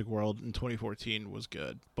Jurassic World in 2014 was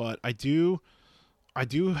good, but I do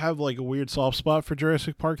have like a weird soft spot for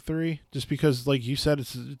Jurassic Park 3 just because like you said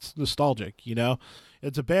it's nostalgic, you know?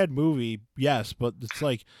 It's a bad movie, yes, but it's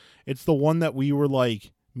like it's the one that we were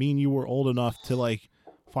like me and you were old enough to like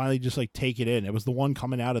finally just like take it in. It was the one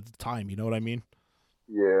coming out at the time, you know what I mean?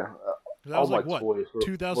 Yeah, That all was my like what? toys were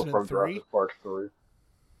from 2003? Jurassic Park 3.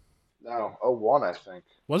 No, oh one I think.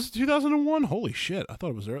 Was it 2001? Holy shit. I thought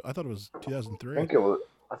it was I 2003. think it was.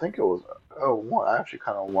 I think it was. Oh one. I actually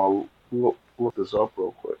kind of want to look this up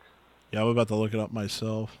real quick. Yeah, I'm about to look it up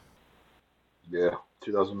myself. Yeah,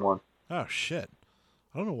 2001. Oh shit.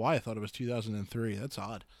 I don't know why I thought it was 2003. That's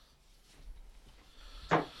odd.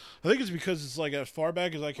 I think it's because it's like as far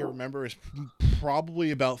back as I can remember is probably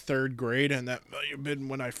about third grade, and that might have been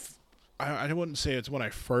when I wouldn't say it's when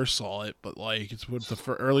I first saw it, but like it's what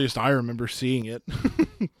the earliest I remember seeing it.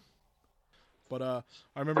 But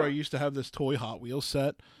I remember I used to have this toy Hot Wheels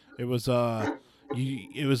set. It was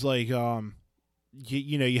it was like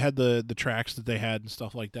you had the tracks that they had and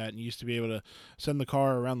stuff like that, and you used to be able to send the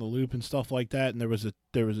car around the loop and stuff like that. And there was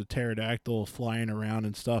a pterodactyl flying around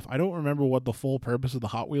and stuff. I don't remember what the full purpose of the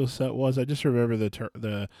Hot Wheels set was. I just remember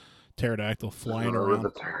the pterodactyl Just flying remember around,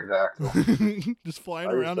 the pterodactyl. just flying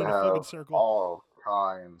I used around to in a fucking have circle. all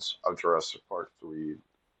kinds of Jurassic Park three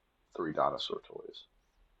dinosaur toys.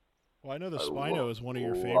 Well, I know the I Spino is one of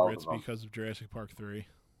your love favorites them. because of Jurassic Park 3.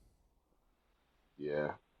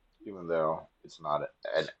 Yeah, even though it's not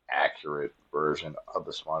an accurate version of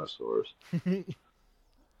the Spinosaurus,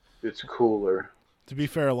 it's cooler To be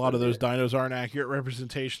fair, a lot of than those the dinos aren't accurate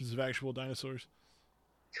representations of actual dinosaurs.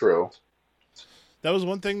 true. That was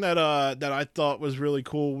one thing that I thought was really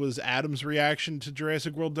cool was Adam's reaction to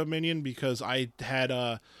Jurassic World Dominion because I had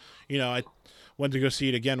I went to go see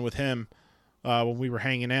it again with him when we were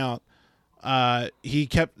hanging out. He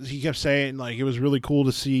kept saying like it was really cool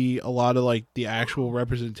to see a lot of like the actual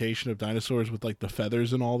representation of dinosaurs with like the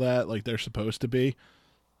feathers and all that like they're supposed to be,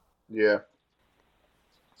 Yeah,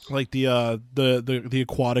 like the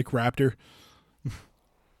aquatic raptor.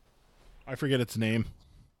 I forget its name.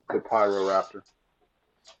 the Pyroraptor,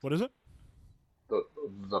 What is it? the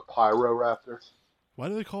the Pyroraptor. Why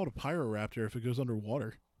do they call it a pyroraptor if it goes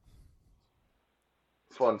underwater?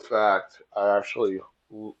 Fun fact: I actually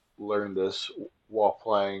learned this while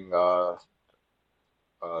playing uh,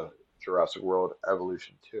 Jurassic World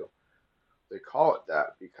Evolution 2. They call it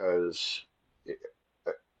that because it,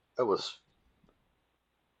 it was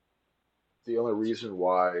the only reason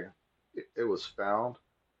why it was found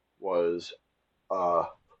was uh,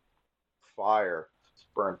 fire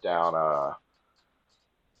burnt down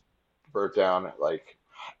burnt down like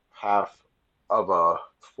half of a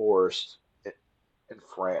forest in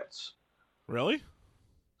France. Really?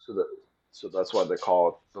 So that so that's why they call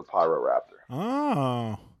it the Pyroraptor.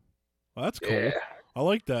 Oh, well, that's cool. Yeah, I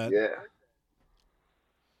like that. yeah.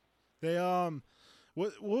 They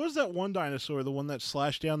what was that one dinosaur? The one that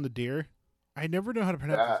slashed down the deer? I never know how to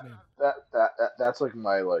pronounce his That name. that's like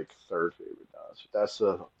my like third favorite dinosaur. That's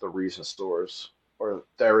the Rhesusaurus or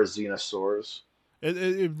Therizinosaurus.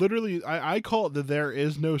 It literally I call it the there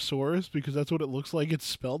is no saurus because that's what it looks like. It's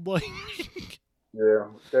spelled like Yeah,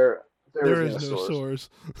 there is no Therizinosaurus.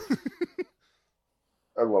 saurus.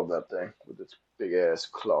 I love that thing with its big ass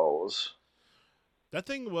claws. That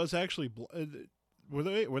thing was actually were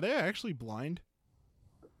they actually blind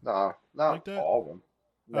Nah, like not that? all of them.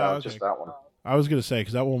 Oh, No, just okay. that one. I was gonna say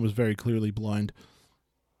because that one was very clearly blind.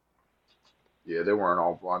 Yeah, they weren't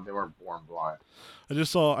all blind. They weren't born blind. I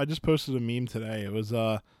just posted a meme today. It was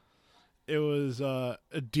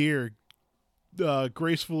a deer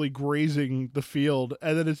gracefully grazing the field,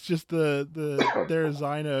 and then it's just the there's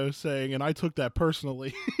Zino saying, and I took that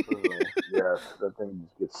personally. Yes, that thing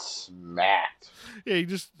just gets smacked. Yeah, you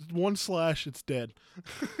just one slash, it's dead.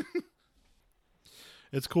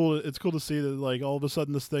 It's cool. It's cool to see that like all of a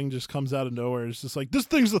sudden this thing just comes out of nowhere. It's just like this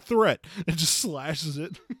thing's a threat. It just slashes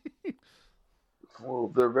it.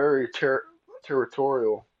 Well, they're very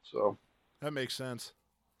territorial, so That makes sense.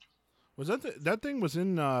 Was that thing was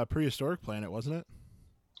in Prehistoric Planet, wasn't it?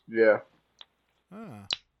 yeah, Ah,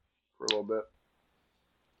 for a little bit.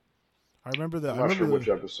 I remember that. I'm not sure which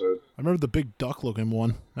episode. I remember the big duck looking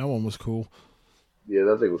one. That one was cool. Yeah,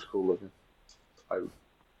 that thing was cool looking. I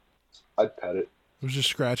I'd pet it. was just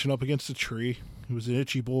scratching up against a tree. He was an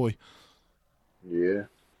itchy boy. Yeah.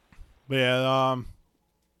 But yeah,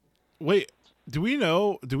 wait, do we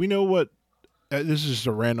know what, this is just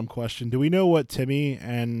a random question. Do we know what Timmy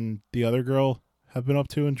and the other girl have been up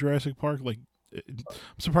to in Jurassic Park? Like, I'm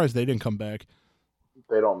surprised they didn't come back.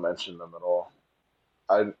 They don't mention them at all.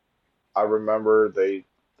 I I remember they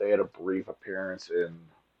had a brief appearance in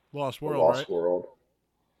Lost The World, right? Lost World,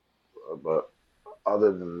 but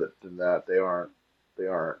other than that, they aren't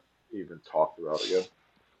even talked about again.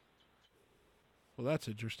 Well, that's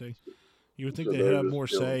interesting. You would think So they'd they're have just more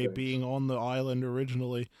doing say things. being on the island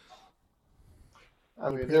originally, I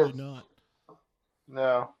but mean, apparently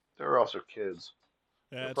not. they're also kids.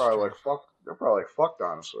 Yeah, They're that's probably true. like fuck. They're probably like fuck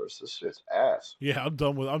dinosaurs. This shit's ass. Yeah, I'm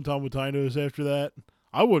done with dinos after that.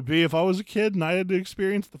 I would be if I was a kid and I had to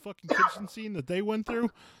experience the fucking kitchen scene that they went through. Yeah,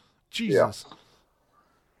 Jesus.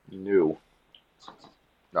 new.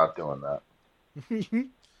 Not doing that.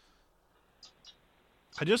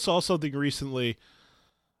 I just saw something recently.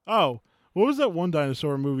 Oh, what was that one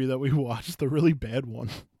dinosaur movie that we watched? The really bad one.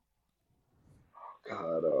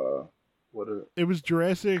 God, what is? It was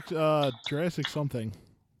Jurassic something.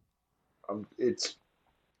 It's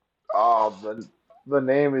the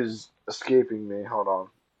name is escaping me. Hold on,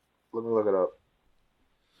 let me look it up.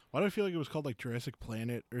 Why do I feel like it was called like Jurassic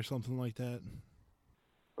Planet or something like that?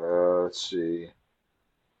 Let's see.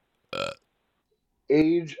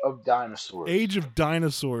 Age of Dinosaurs. Age of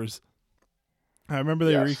Dinosaurs. I remember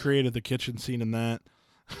they Yes. recreated the kitchen scene in that.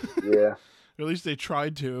 Yeah. Or at least they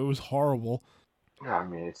tried to. It was horrible. I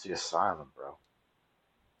mean, it's the asylum, bro.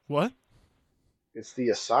 What? It's the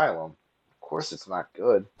asylum. Of course, it's not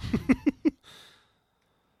good.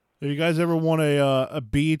 If you guys ever want a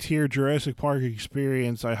B tier Jurassic Park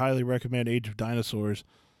experience, I highly recommend Age of Dinosaurs.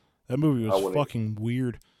 That movie I was wouldn't. fucking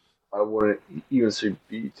weird. I wouldn't even say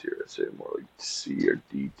B tier. I'd say more like C or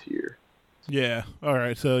D tier. Yeah. All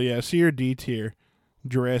right. So yeah, C or D tier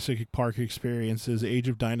Jurassic Park experiences, Age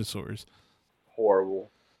of Dinosaurs. Horrible,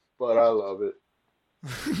 but I love it.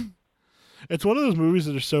 It's one of those movies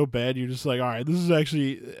that are so bad you're just like, all right, this is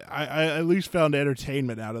actually I at least found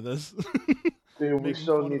entertainment out of this. Dude, we Making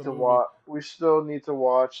still fun of need the to movie. watch. We still need to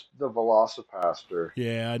watch the Velocipaster.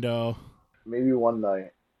 Yeah, I know. Maybe one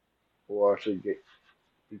night we'll actually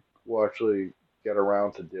get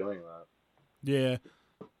around to doing that. Yeah.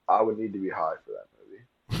 I would need to be high for that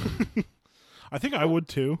movie. I think I would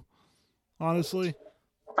too, honestly.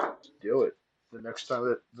 Do it. The next time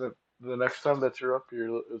that you're up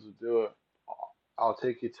here is to do it. I'll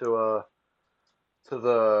take you to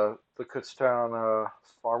the Kutztown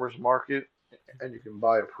farmers market, and you can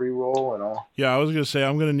buy a pre roll and all. Yeah, I was gonna say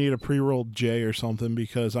I'm gonna need a pre-rolled J or something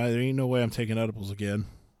because there ain't no way I'm taking edibles again.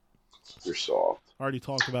 You're soft. I already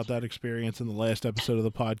talked about that experience in the last episode of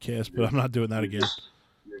the podcast, but I'm not doing that again.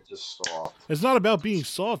 You're just soft. It's not about being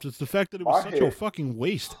soft; it's the fact that it was My such a hit- fucking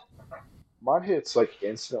waste. Mine hits like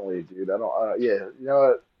instantly, dude. I don't. Yeah, you know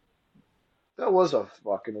what? That was a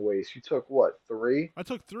fucking waste. You took what, 3? I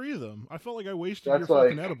took 3 of them. I felt like I wasted your That's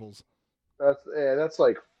fucking like edibles. that's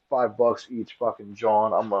like $5 each, fucking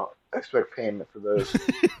John. I'm gonna expect payment for those.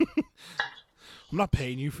 I'm not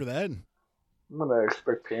paying you for that. I'm gonna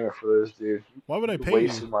expect payment for those, dude. Why would I You're pay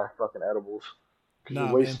wasting you? my fucking edibles. Cause Nah, you're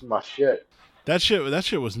man. wasting my shit. That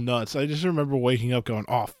shit was nuts. I just remember waking up going,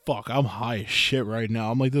 "Oh fuck, I'm high as shit right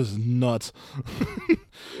now." I'm like, "This is nuts."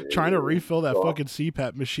 Trying to refill that So- fucking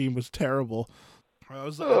CPAP machine was terrible. I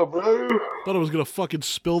Oh, bro. thought I was gonna fucking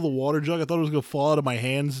spill the water jug. I thought it was gonna fall out of my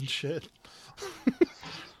hands and shit.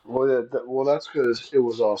 Well, that's because it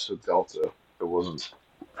was also Delta. It wasn't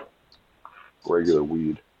regular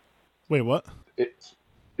weed. Wait, what?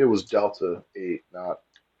 It was Delta 8, not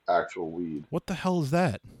actual weed. What the hell is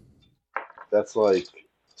that? That's like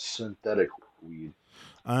synthetic weed.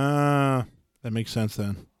 That makes sense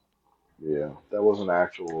then. Yeah, that wasn't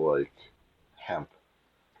actual like hemp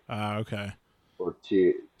Okay. or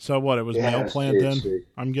tea. So what? It was It male has plant then? THC.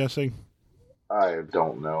 I'm guessing. I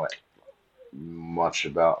don't know much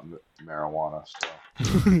about marijuana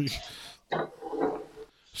stuff.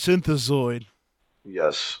 Synthezoid.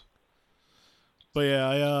 Yes. But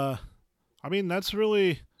yeah, I mean that's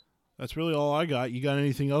really all I got. You got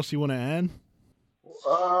anything else you want to add?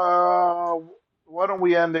 Why don't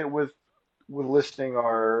we end it with listing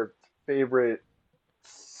our favorite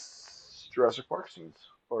Jurassic Park scenes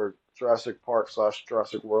or Jurassic Park /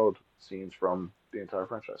 Jurassic World scenes from the entire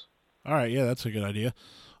franchise? All right, yeah, that's a good idea.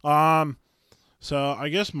 So I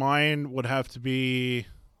guess mine would have to be.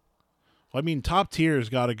 Well, I mean, top tier's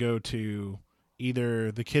got to go to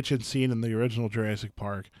either the kitchen scene in the original Jurassic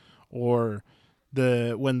Park, or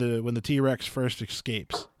when the T-Rex first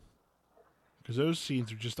escapes. because those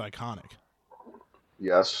scenes are just iconic.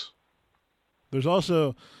 Yes. There's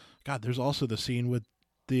also, God, there's also the scene with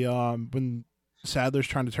the when Sadler's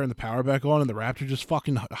trying to turn the power back on and the raptor just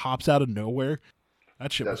fucking hops out of nowhere.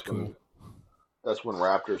 That shit was That's cool. when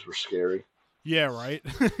raptors were scary. Yeah, right.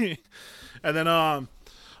 And then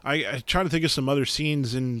I try to think of some other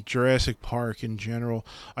scenes in Jurassic Park in general.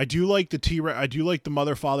 I do like the T-Rex. I do like the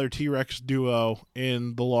mother father T-Rex duo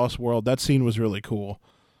in The Lost World. That scene was really cool,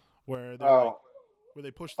 where they Oh, where they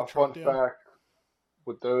push the a fun truck down. fact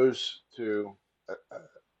with those two,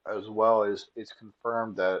 as well as it's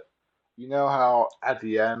confirmed that you know how at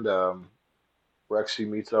the end Rexy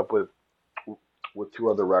meets up with two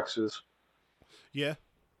other Rexes. Yeah.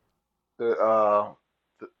 The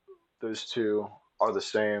those two are the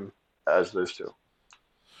same as those two.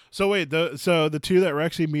 So wait, the two that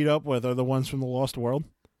Rexy meet up with are the ones from The Lost World.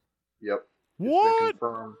 Yep. It's been What?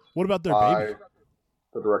 confirmed What about their by baby?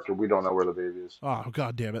 the director. We don't know where the baby is, Oh,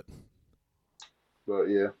 god damn it! but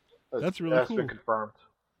yeah, That's really that's been cool. confirmed.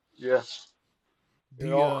 Yeah, it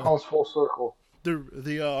The all comes full circle.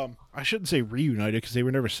 I shouldn't say reunited because they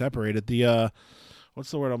were never separated. The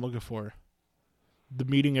what's the word I'm looking for? The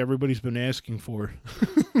meeting everybody's been asking for.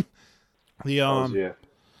 The Yeah,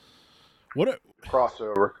 what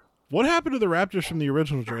crossover. what happened to the Raptors from the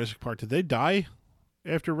original Jurassic Park? Did they die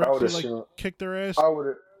after I would Rexy like assume. kicked their ass? I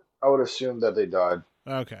would assume that they died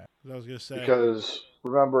Okay, I was gonna say because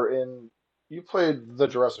remember you played the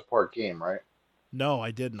Jurassic Park game, right? no, I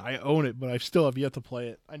didn't. I own it, but I still have yet to play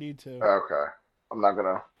it. I need to. Okay, I'm not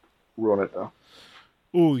gonna ruin it though.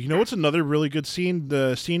 Ooh, you know what's another really good scene?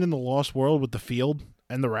 The scene in The Lost World with the field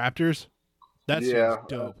and the Raptors. That Yeah, scene's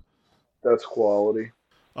dope. that's quality.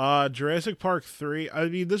 Jurassic Park 3. I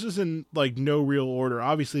mean, this is in like no real order.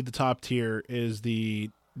 Obviously, the top tier is the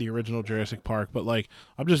original Jurassic Park, but like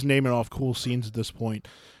I'm just naming off cool scenes at this point.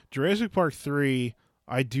 Jurassic Park 3,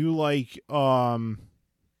 I do like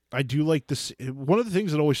this. One of the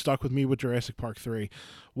things that always stuck with me with Jurassic Park 3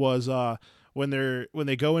 was when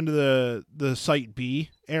they go into the Site B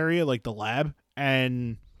area, like the lab,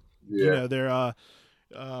 and you Yeah, know they're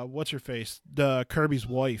what's her face, the Kirby's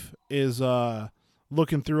wife is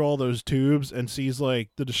looking through all those tubes and sees like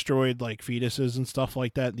the destroyed like fetuses and stuff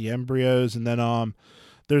like that, the embryos, and then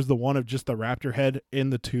there's the one of just the raptor head in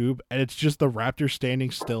the tube, and it's just the raptor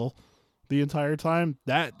standing still the entire time.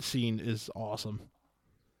 That scene is awesome.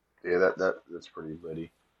 yeah, that's pretty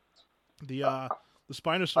witty. The I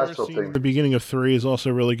Spinosaurus still scene at think, the beginning of 3 is also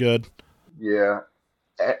really good. yeah,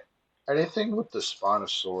 anything with the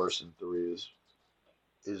Spinosaurus in three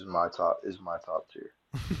is my top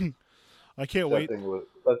tier. I can't wait.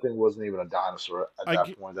 That thing wasn't even a dinosaur at I that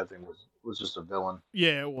ge- point. That thing was just a villain.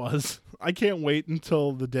 Yeah, it was. I can't wait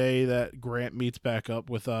until the day that Grant meets back up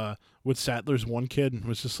with Sattler's one kid and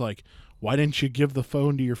was just like, "Why didn't you give the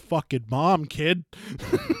phone to your fucking mom, kid?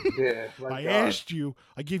 Yeah, my I God. asked you.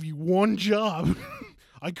 I gave you one job.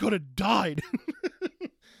 I could have died."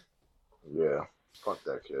 Yeah, fuck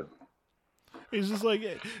that kid. He's just like,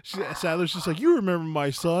 Sadler's just like, "You remember my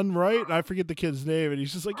son, right?" And I forget the kid's name, and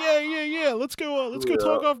he's just like, "Yeah. Let's go Yeah.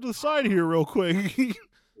 talk off to the side here real quick."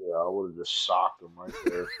 Yeah, I would have just socked him right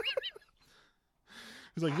there.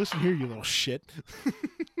 He's like, "Listen here, you little shit.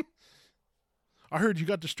 I heard you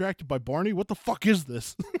got distracted by Barney. What the fuck is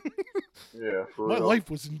this? Yeah, for My real. life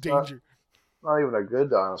was in danger." Not even a good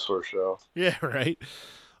dinosaur show. Yeah, right.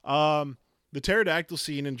 The pterodactyl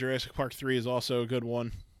scene in Jurassic Park 3 is also a good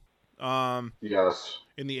one. Yes.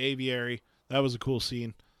 In the aviary, that was a cool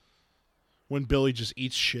scene when Billy just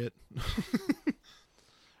eats shit.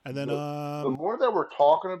 And then The more that we're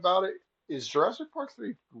talking about it, is Jurassic Park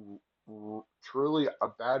 3 truly a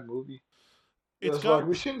bad movie? it's It's got like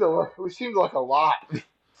we seemed like a lot.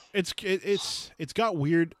 it's got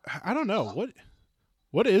weird. I don't know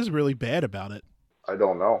what is really bad about it, I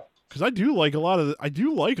don't know. because I do like a lot of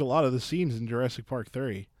the scenes in Jurassic Park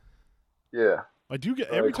 3. Yeah. I do get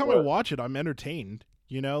Like every time I what? watch it, I'm entertained.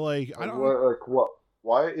 You know, like I Like don't. what? Like what?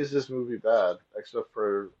 Why is this movie bad? Except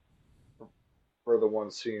for the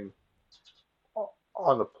one scene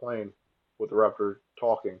on the plane with the raptor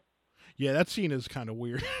talking. Yeah, that scene is kind of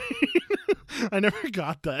weird. I never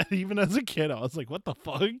got that. Even as a kid, I was like, "What the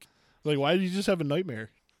fuck? Like, why did you just have a nightmare?"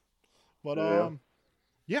 But Yeah.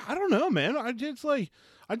 yeah, I don't know, man. I just like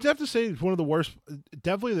I'd have to say it's one of the worst.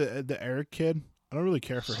 Definitely the Eric kid. I don't really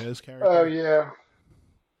care for his character. Oh yeah.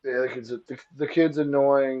 Yeah, the kid's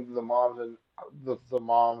annoying. The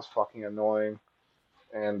mom's fucking annoying,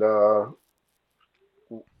 and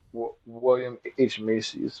William H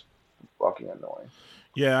Macy's fucking annoying.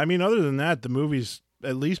 Yeah, I mean, other than that, the movie's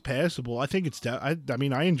at least passable. I think it's. I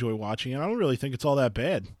mean, I enjoy watching it. I don't really think it's all that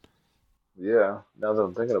bad. Yeah, now that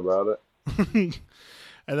I'm thinking about it.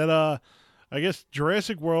 And then I guess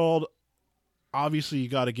Jurassic World, obviously you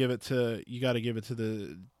got to give it to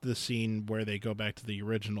the scene where they go back to the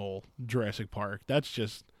original Jurassic Park. That's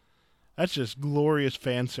just glorious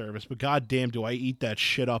fan service, but goddamn do I eat that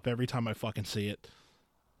shit up every time I fucking see it.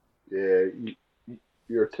 Yeah,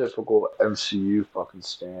 you're a typical MCU fucking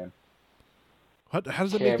stan. How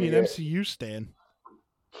does that make me an Cameo, MCU stan?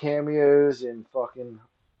 cameos and fucking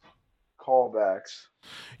callbacks.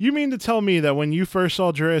 You mean to tell me that when you first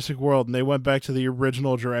saw Jurassic World and they went back to the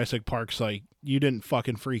original Jurassic Park site, you didn't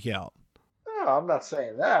fucking freak out? No, I'm not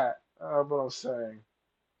saying that, but I'm saying,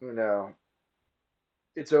 you know,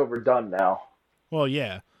 it's overdone now. Well,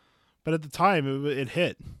 yeah, but at the time it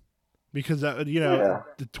hit because that Yeah,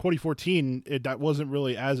 the 2014 that wasn't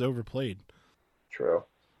really as overplayed. true.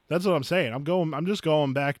 That's what I'm saying. I'm just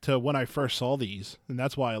going back to when I first saw these, and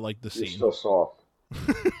that's why I like the You're scene. still soft.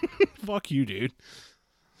 Fuck you, dude.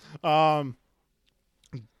 Um,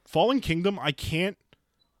 Fallen Kingdom. I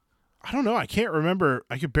don't know. I can't remember.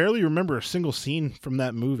 I could barely remember a single scene from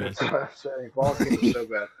that movie. That's what I'm saying. Volcano is so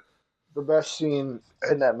bad. The best scene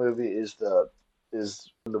in that movie is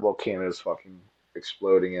when the volcano is fucking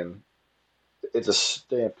exploding and it's a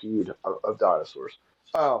stampede of dinosaurs.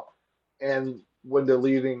 Oh, and when they're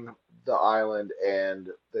leaving the island and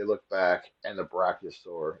they look back and the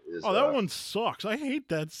brachiosaur is Oh, that one sucks. I hate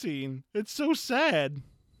that scene. It's so sad.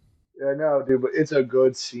 I know, dude, but it's a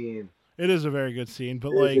good scene. It is a very good scene, but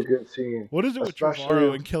It's a like, good scene, what is it with Trevorrow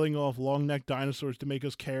especially and killing off long necked dinosaurs to make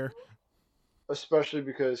us care? especially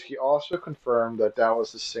because he also confirmed that that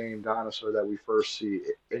was the same dinosaur that we first see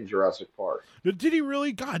in Jurassic Park. Did he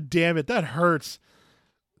really? God damn it, that hurts.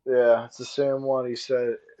 Yeah, it's the same one. He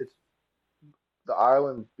said it's the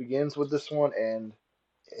island begins with this one and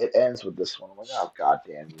it ends with this one. I'm like, oh god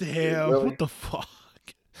damn you, dude, Damn, really? what the fuck?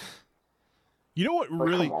 You know what Like, come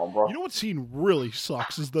really? on, You bro. know what scene really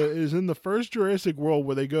sucks is in the first Jurassic World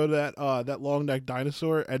where they go to that long necked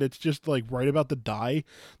dinosaur and it's just like right about to die.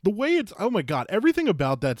 The way it's oh my god, everything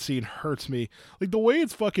about that scene hurts me. Like the way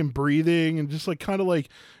it's fucking breathing and just like kind of like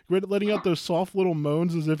letting out those soft little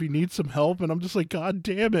moans as if he needs some help, and I'm just like, God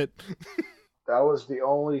damn it, That was the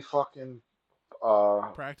only fucking uh,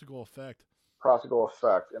 practical effect. practical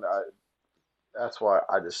effect, and I that's why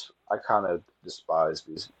I kind of despise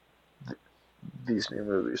these new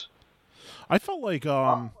movies. I felt like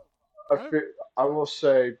I, I, I, I will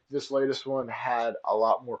say this latest one had a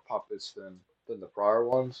lot more puppets than the prior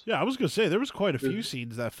ones. yeah, I was gonna say there was quite a few There's-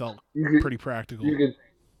 scenes that felt You can pretty practical. you can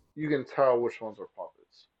you can tell which ones are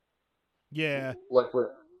puppets. Yeah, Like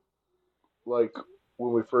like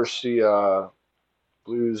when we first see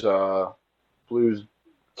Blue's Blue's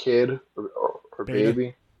kid or Beta.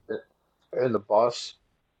 baby in the bus,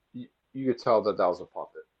 you could tell that that was a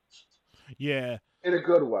puppet Yeah, in a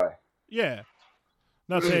good way. yeah.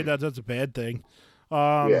 Not saying that that's a bad thing.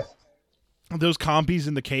 Yeah, Those compies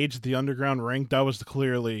in the cage at the underground ring, that was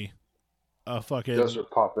clearly a those fucking are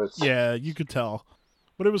puppets. yeah, you could tell.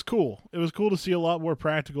 But it was cool. It was cool to see a lot more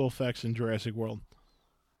practical effects in Jurassic World.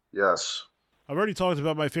 Yes. I've already talked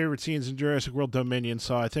about my favorite scenes in Jurassic World Dominion,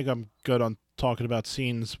 so I think I'm good on talking about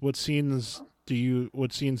scenes. What scenes did you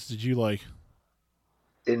like?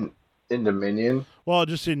 In Dominion, Well,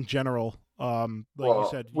 just in general. Like you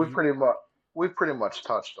well, said, you we pretty much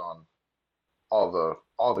touched on all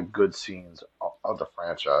the good scenes of the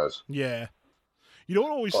franchise. yeah. You know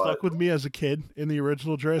what always But stuck with me as a kid in the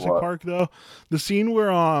original Jurassic what? Park though? The scene where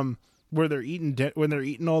they're eating when they're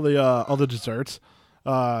eating all the desserts.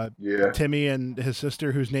 Yeah, Timmy and his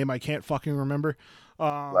sister, whose name I can't fucking remember.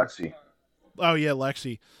 Um, Lexi. oh yeah,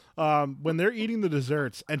 Lexi. When they're eating the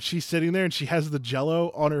desserts and she's sitting there and she has the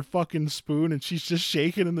Jello on her fucking spoon and she's just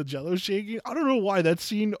shaking and the Jello shaking. I don't know why that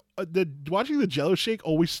scene, watching the Jello shake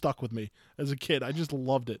always stuck with me as a kid. I just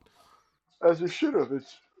loved it. As it should have.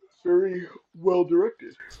 It's very well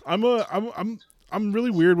directed. I'm a I'm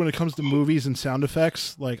really weird when it comes to movies and sound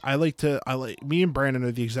effects. Like I like me and Brandon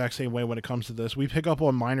are the exact same way when it comes to this. We pick up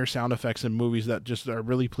on minor sound effects in movies that just are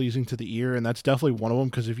really pleasing to the ear, and that's definitely one of them.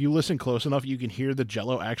 Because if you listen close enough, you can hear the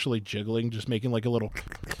Jello actually jiggling, just making like a little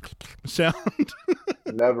sound.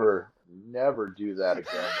 Never do that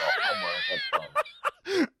again while I'm wearing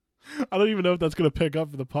headphones. I don't even know if that's gonna pick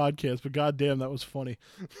up for the podcast, but goddamn, that was funny.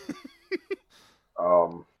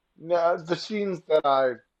 No, the scenes that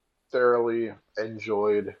I thoroughly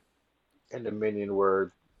enjoyed in Dominion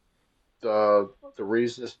were the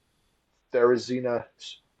reason there is Xena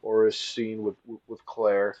or a scene with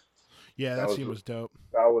Claire. Yeah, That that was scene was dope.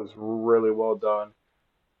 that was really well done.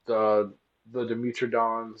 The the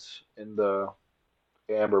Dimetrodons in the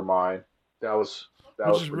Amber mine. That was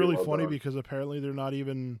that which was is pretty really well funny done. because apparently they're not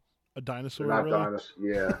even a They're dinosaur, not really. dinosaurs.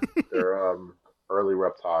 Yeah, they're early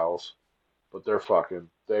reptiles, but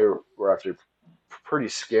they were actually pretty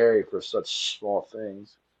scary for such small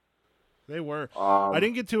things. They were. I Um,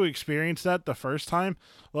 didn't get to experience that the first time.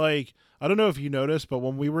 Like, I don't know if you noticed, but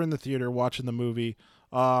when we were in the theater watching the movie,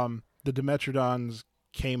 the Dimetrodons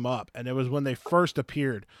came up, and it was when they first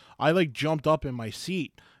appeared. I like jumped up in my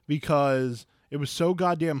seat because it was so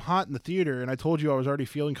goddamn hot in the theater, and I told you I was already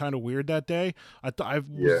feeling kind of weird that day.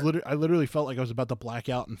 yeah, I literally felt like I was about to black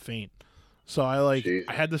out and faint. So I Jesus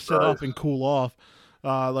had to sit up Christ. and cool off.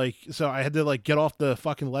 So I had to like get off the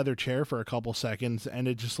fucking leather chair for a couple seconds, and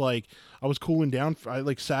it just like I was cooling down. I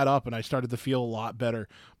like sat up and I started to feel a lot better.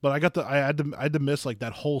 But I had to miss like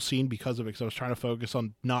that whole scene because of it, because I was trying to focus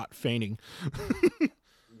on not fainting.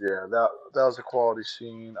 Yeah, that was a quality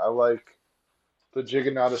scene. I like the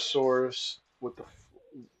Giganotosaurus with the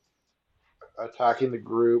attacking the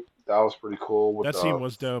group. That was pretty cool That scene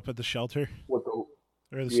was dope at the shelter with the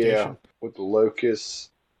or the yeah station. with the locusts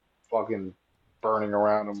fucking burning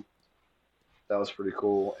around them. That was pretty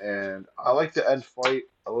cool. And I like the end fight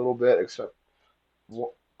a little bit, except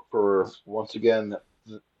for once again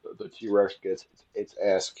the T Rex gets its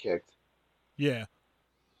ass kicked. Yeah,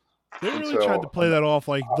 they really tried to Until play that off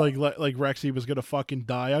like Rexy was gonna fucking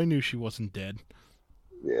die. I knew she wasn't dead.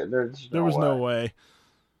 yeah, there's There no was no way. way.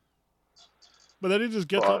 But then he just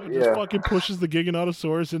gets up But and just yeah, fucking pushes the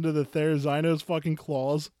Giganotosaurus into the Therizino's fucking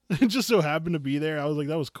claws. It just so happened to be there. I was like,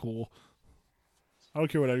 that was cool. I don't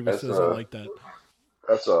care what anybody that's says. I a like that.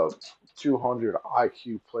 that's a 200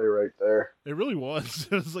 IQ play right there. It really was.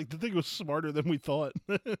 It was like the thing was smarter than we thought.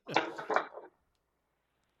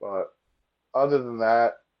 But other than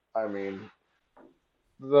that, I mean,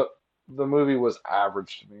 the the movie was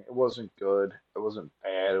average to me. It wasn't good. It wasn't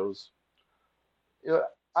bad. It was. Yeah,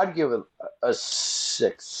 I'd give it a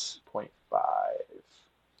 6.5.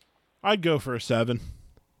 I'd go for a 7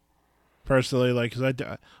 personally, like because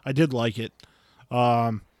I did like it.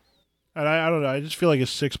 Um, and I don't know. I just feel like a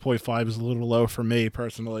 6.5 is a little low for me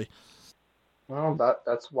personally. Well,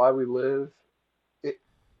 that's why we live i-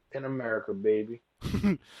 in America, baby.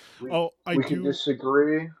 We Oh, I we can do.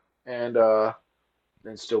 disagree and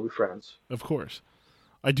still be friends. Of course.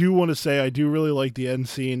 I do want to say I do really like the end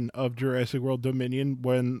scene of Jurassic World Dominion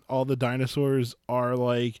when all the dinosaurs are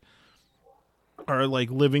like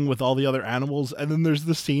living with all the other animals, and then there's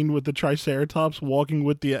the scene with the Triceratops walking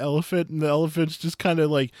with the elephant, and the elephant's just kind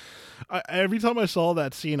of like every time I saw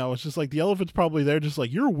that scene I was just like, the elephant's probably there just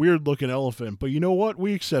like, you're a weird looking elephant, but you know what,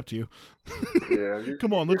 we accept you. Yeah,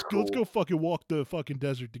 Come on, you're let's go cool. fucking walk the fucking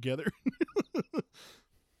desert together.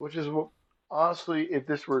 Which is honestly, if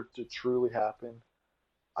this were to truly happen,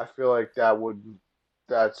 I feel like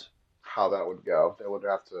that's how that would go. They would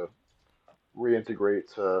have to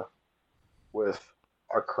reintegrate to with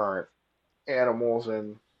our current animals,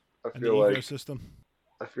 and I And the feel like ecosystem.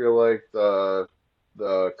 I feel like the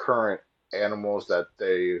current animals that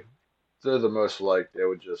they're the most like they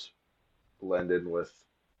would just blend in with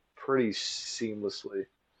pretty seamlessly,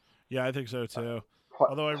 Yeah, I think so too.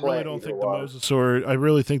 Although I really plant don't eater think the wise. mosasaur. I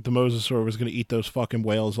really think the mosasaur was going to eat those fucking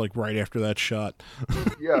whales like right after that shot.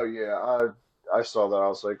 Yeah, yeah. I saw that. I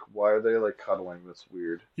was like, why are they like cuddling? That's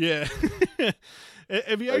weird. Yeah.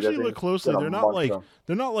 If you Like that actually look thing's closely, gonna munch them.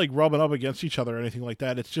 they're not like rubbing up against each other or anything like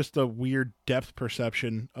that. It's just a weird depth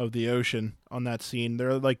perception of the ocean on that scene.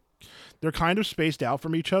 They're kind of spaced out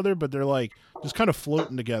from each other, but they're like just kind of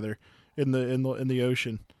floating together in the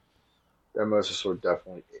ocean. That mosasaur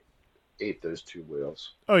definitely ate those two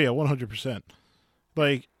whales. Oh yeah, 100%.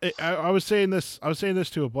 Like I was saying this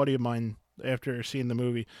to a buddy of mine after seeing the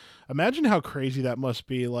movie. Imagine how crazy that must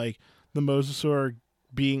be. Like the mosasaur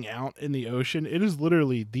being out in the ocean, it is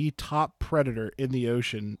literally the top predator in the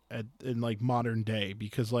ocean in like modern day,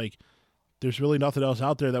 because like there's really nothing else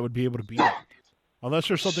out there that would be able to beat it, unless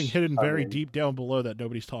there's something hidden I very mean, deep down below that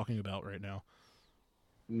nobody's talking about right now.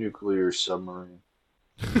 nuclear submarine.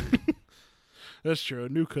 That's true. A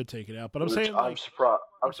nuke could take it out, but Which I'm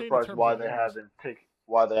I'm saying in surprised terms of numbers.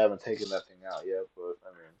 why they haven't taken that thing out yet. But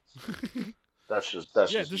I mean, that's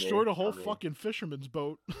Yeah, it just me. destroyed a I whole mean, fucking fisherman's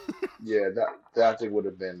boat. yeah, that thing would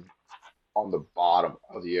have been on the bottom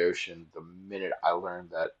of the ocean the minute I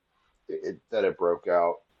learned that it broke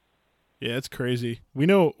out. Yeah, it's crazy.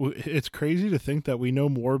 It's crazy to think that we know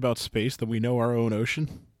more about space than we know our own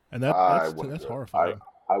ocean, and I wouldn't that's go. I horrifying.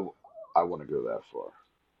 I I wouldn't go that far.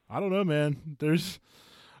 I don't know, man.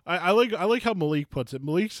 I like how Malik puts it.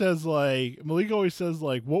 Malik always says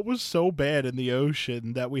like, what was so bad in the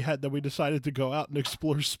ocean that we decided to go out and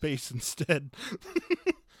explore space instead.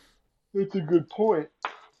 That's a good point.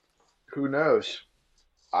 Who knows?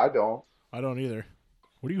 I don't. I don't either.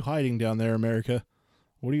 What are you hiding down there, America?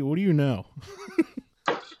 What do you know?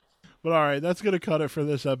 But all right, that's gonna cut it for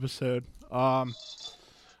this episode. I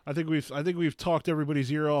think we've talked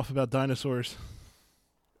everybody's ear off about dinosaurs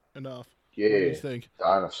enough. What do you Yeah, think?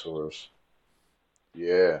 dinosaurs.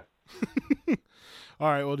 Yeah. All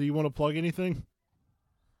right. Well, do you want to plug anything?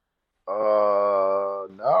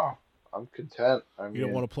 No. I'm content. I You don't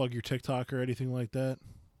mean, want to plug your TikTok or anything like that?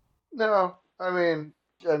 no. I mean,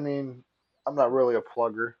 I'm not really a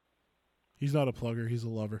plugger. He's not a plugger. He's a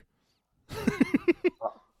lover.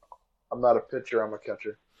 I'm not a pitcher. I'm a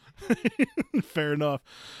catcher. Fair enough.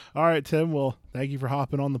 All right, Tim. Well, thank you for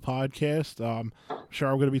hopping on the podcast. I'm sure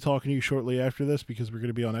I'm going to be talking to you shortly after this because we're going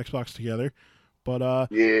to be on Xbox together. But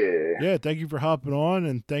Yeah. yeah, thank you for hopping on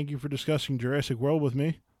and thank you for discussing Jurassic World with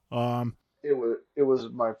me. Um, It was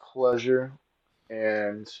my pleasure,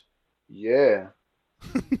 and yeah.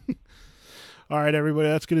 all right, everybody.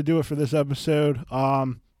 That's going to do it for this episode.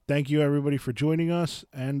 Thank you, everybody, for joining us.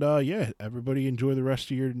 And yeah, everybody enjoy the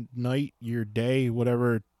rest of your night, your day,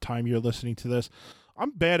 whatever time you're listening to this.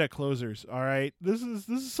 I'm bad at closers. All right, this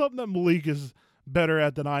is something that Malik is better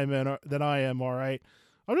at than I am. All right,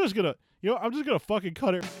 I'm just gonna fucking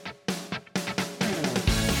cut it.